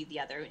can believe the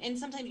other. And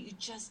sometimes you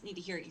just need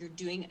to hear it. You're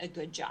doing a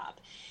good job.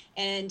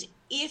 And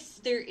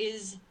if there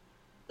is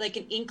like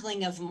an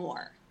inkling of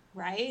more,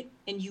 right?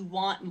 And you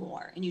want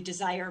more and you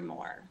desire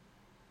more,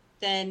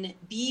 then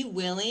be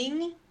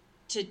willing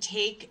to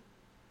take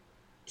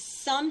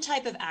some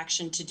type of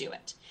action to do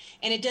it.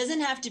 And it doesn't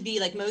have to be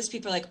like most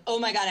people are like, oh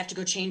my God, I have to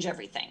go change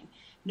everything.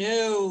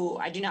 No,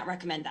 I do not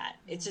recommend that.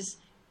 It's just,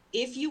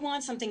 if you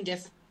want something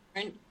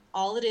different,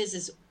 all it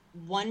is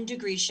 1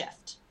 degree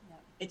shift. Yep.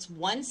 It's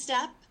 1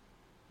 step,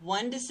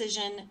 1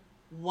 decision,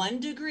 1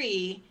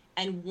 degree.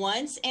 And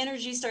once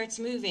energy starts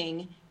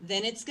moving,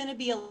 then it's going to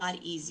be a lot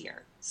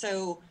easier.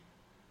 So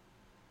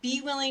be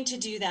willing to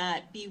do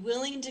that. Be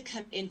willing to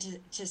come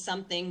into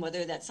something,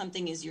 whether that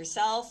something is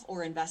yourself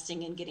or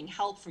investing in getting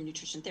help from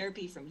nutrition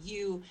therapy, from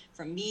you,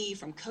 from me,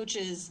 from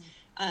coaches.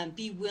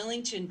 Be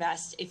willing to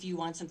invest if you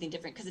want something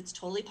different, because it's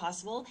totally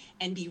possible.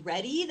 And be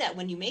ready that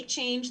when you make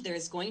change,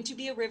 there's going to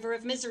be a river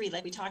of misery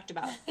like we talked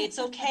about. It's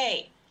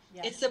okay.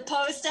 Yeah. It's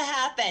supposed to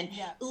happen.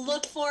 Yeah.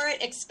 Look for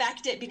it,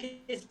 expect it,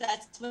 because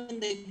that's when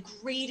the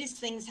greatest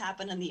things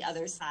happen on the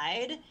other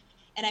side.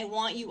 And I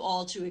want you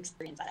all to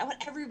experience that. I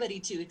want everybody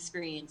to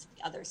experience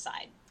the other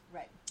side.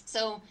 Right.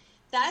 So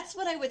that's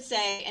what I would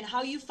say. And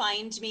how you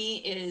find me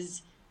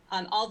is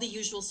all the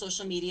usual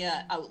social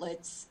media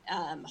outlets,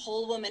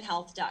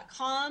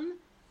 wholewomanhealth.com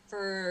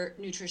for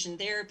nutrition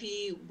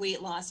therapy,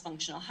 weight loss,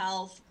 functional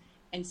health,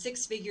 and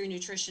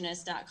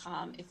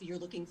sixfigurenutritionist.com if you're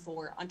looking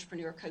for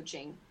entrepreneur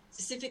coaching,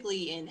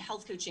 specifically in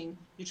health coaching,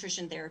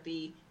 nutrition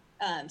therapy,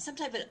 some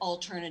type of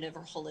alternative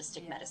or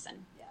holistic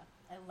medicine. Yeah,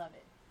 I love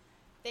it.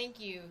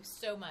 Thank you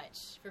so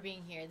much for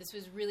being here. This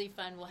was really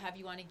fun. We'll have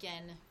you on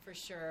again for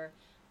sure,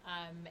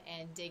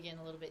 and dig in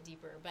a little bit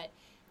deeper. But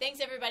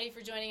thanks everybody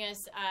for joining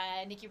us.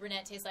 Nikki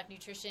Burnett, Taste Life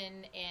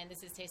Nutrition, and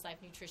this is Taste Life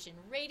Nutrition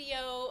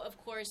Radio. Of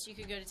course, you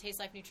can go to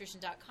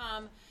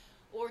tastelifenutrition.com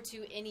or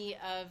to any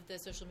of the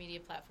social media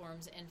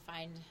platforms and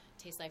find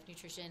Taste Life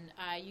Nutrition.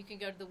 You can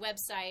go to the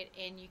website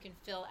and you can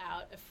fill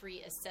out a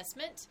free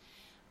assessment.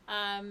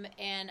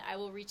 And I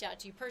will reach out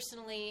to you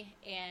personally,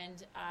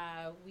 and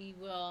we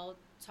will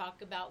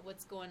talk about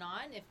what's going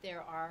on, if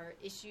there are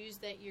issues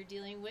that you're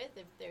dealing with,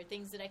 if there are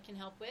things that I can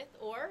help with,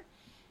 or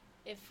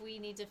if we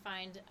need to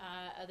find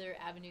other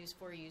avenues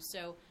for you.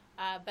 So,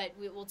 but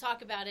we'll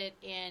talk about it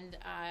and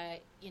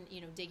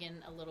dig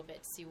in a little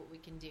bit to see what we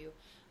can do.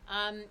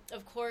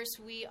 Of course,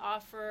 we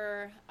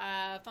offer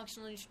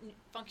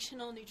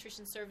functional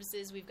nutrition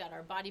services. We've got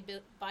our Body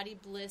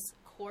Bliss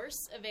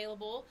course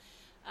available,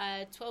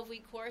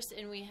 12-week course,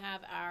 and we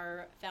have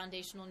our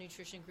foundational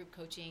nutrition group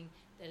coaching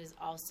that is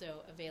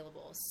also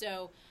available.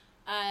 So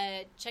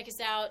check us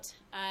out.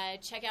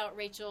 Check out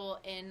Rachel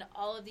and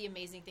all of the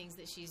amazing things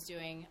that she's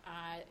doing.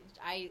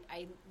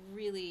 I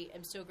really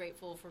am so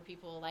grateful for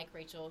people like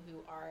Rachel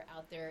who are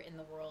out there in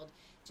the world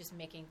just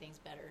making things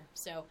better.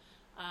 So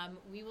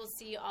we will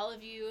see all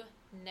of you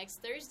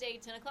next Thursday,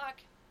 10 o'clock.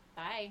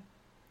 Bye.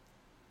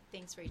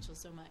 Thanks, Rachel,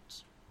 so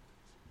much.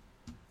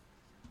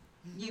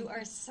 You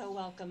are so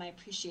welcome. I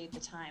appreciate the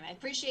time. I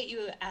appreciate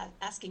you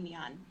asking me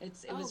on.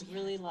 It was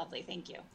really lovely. Thank you.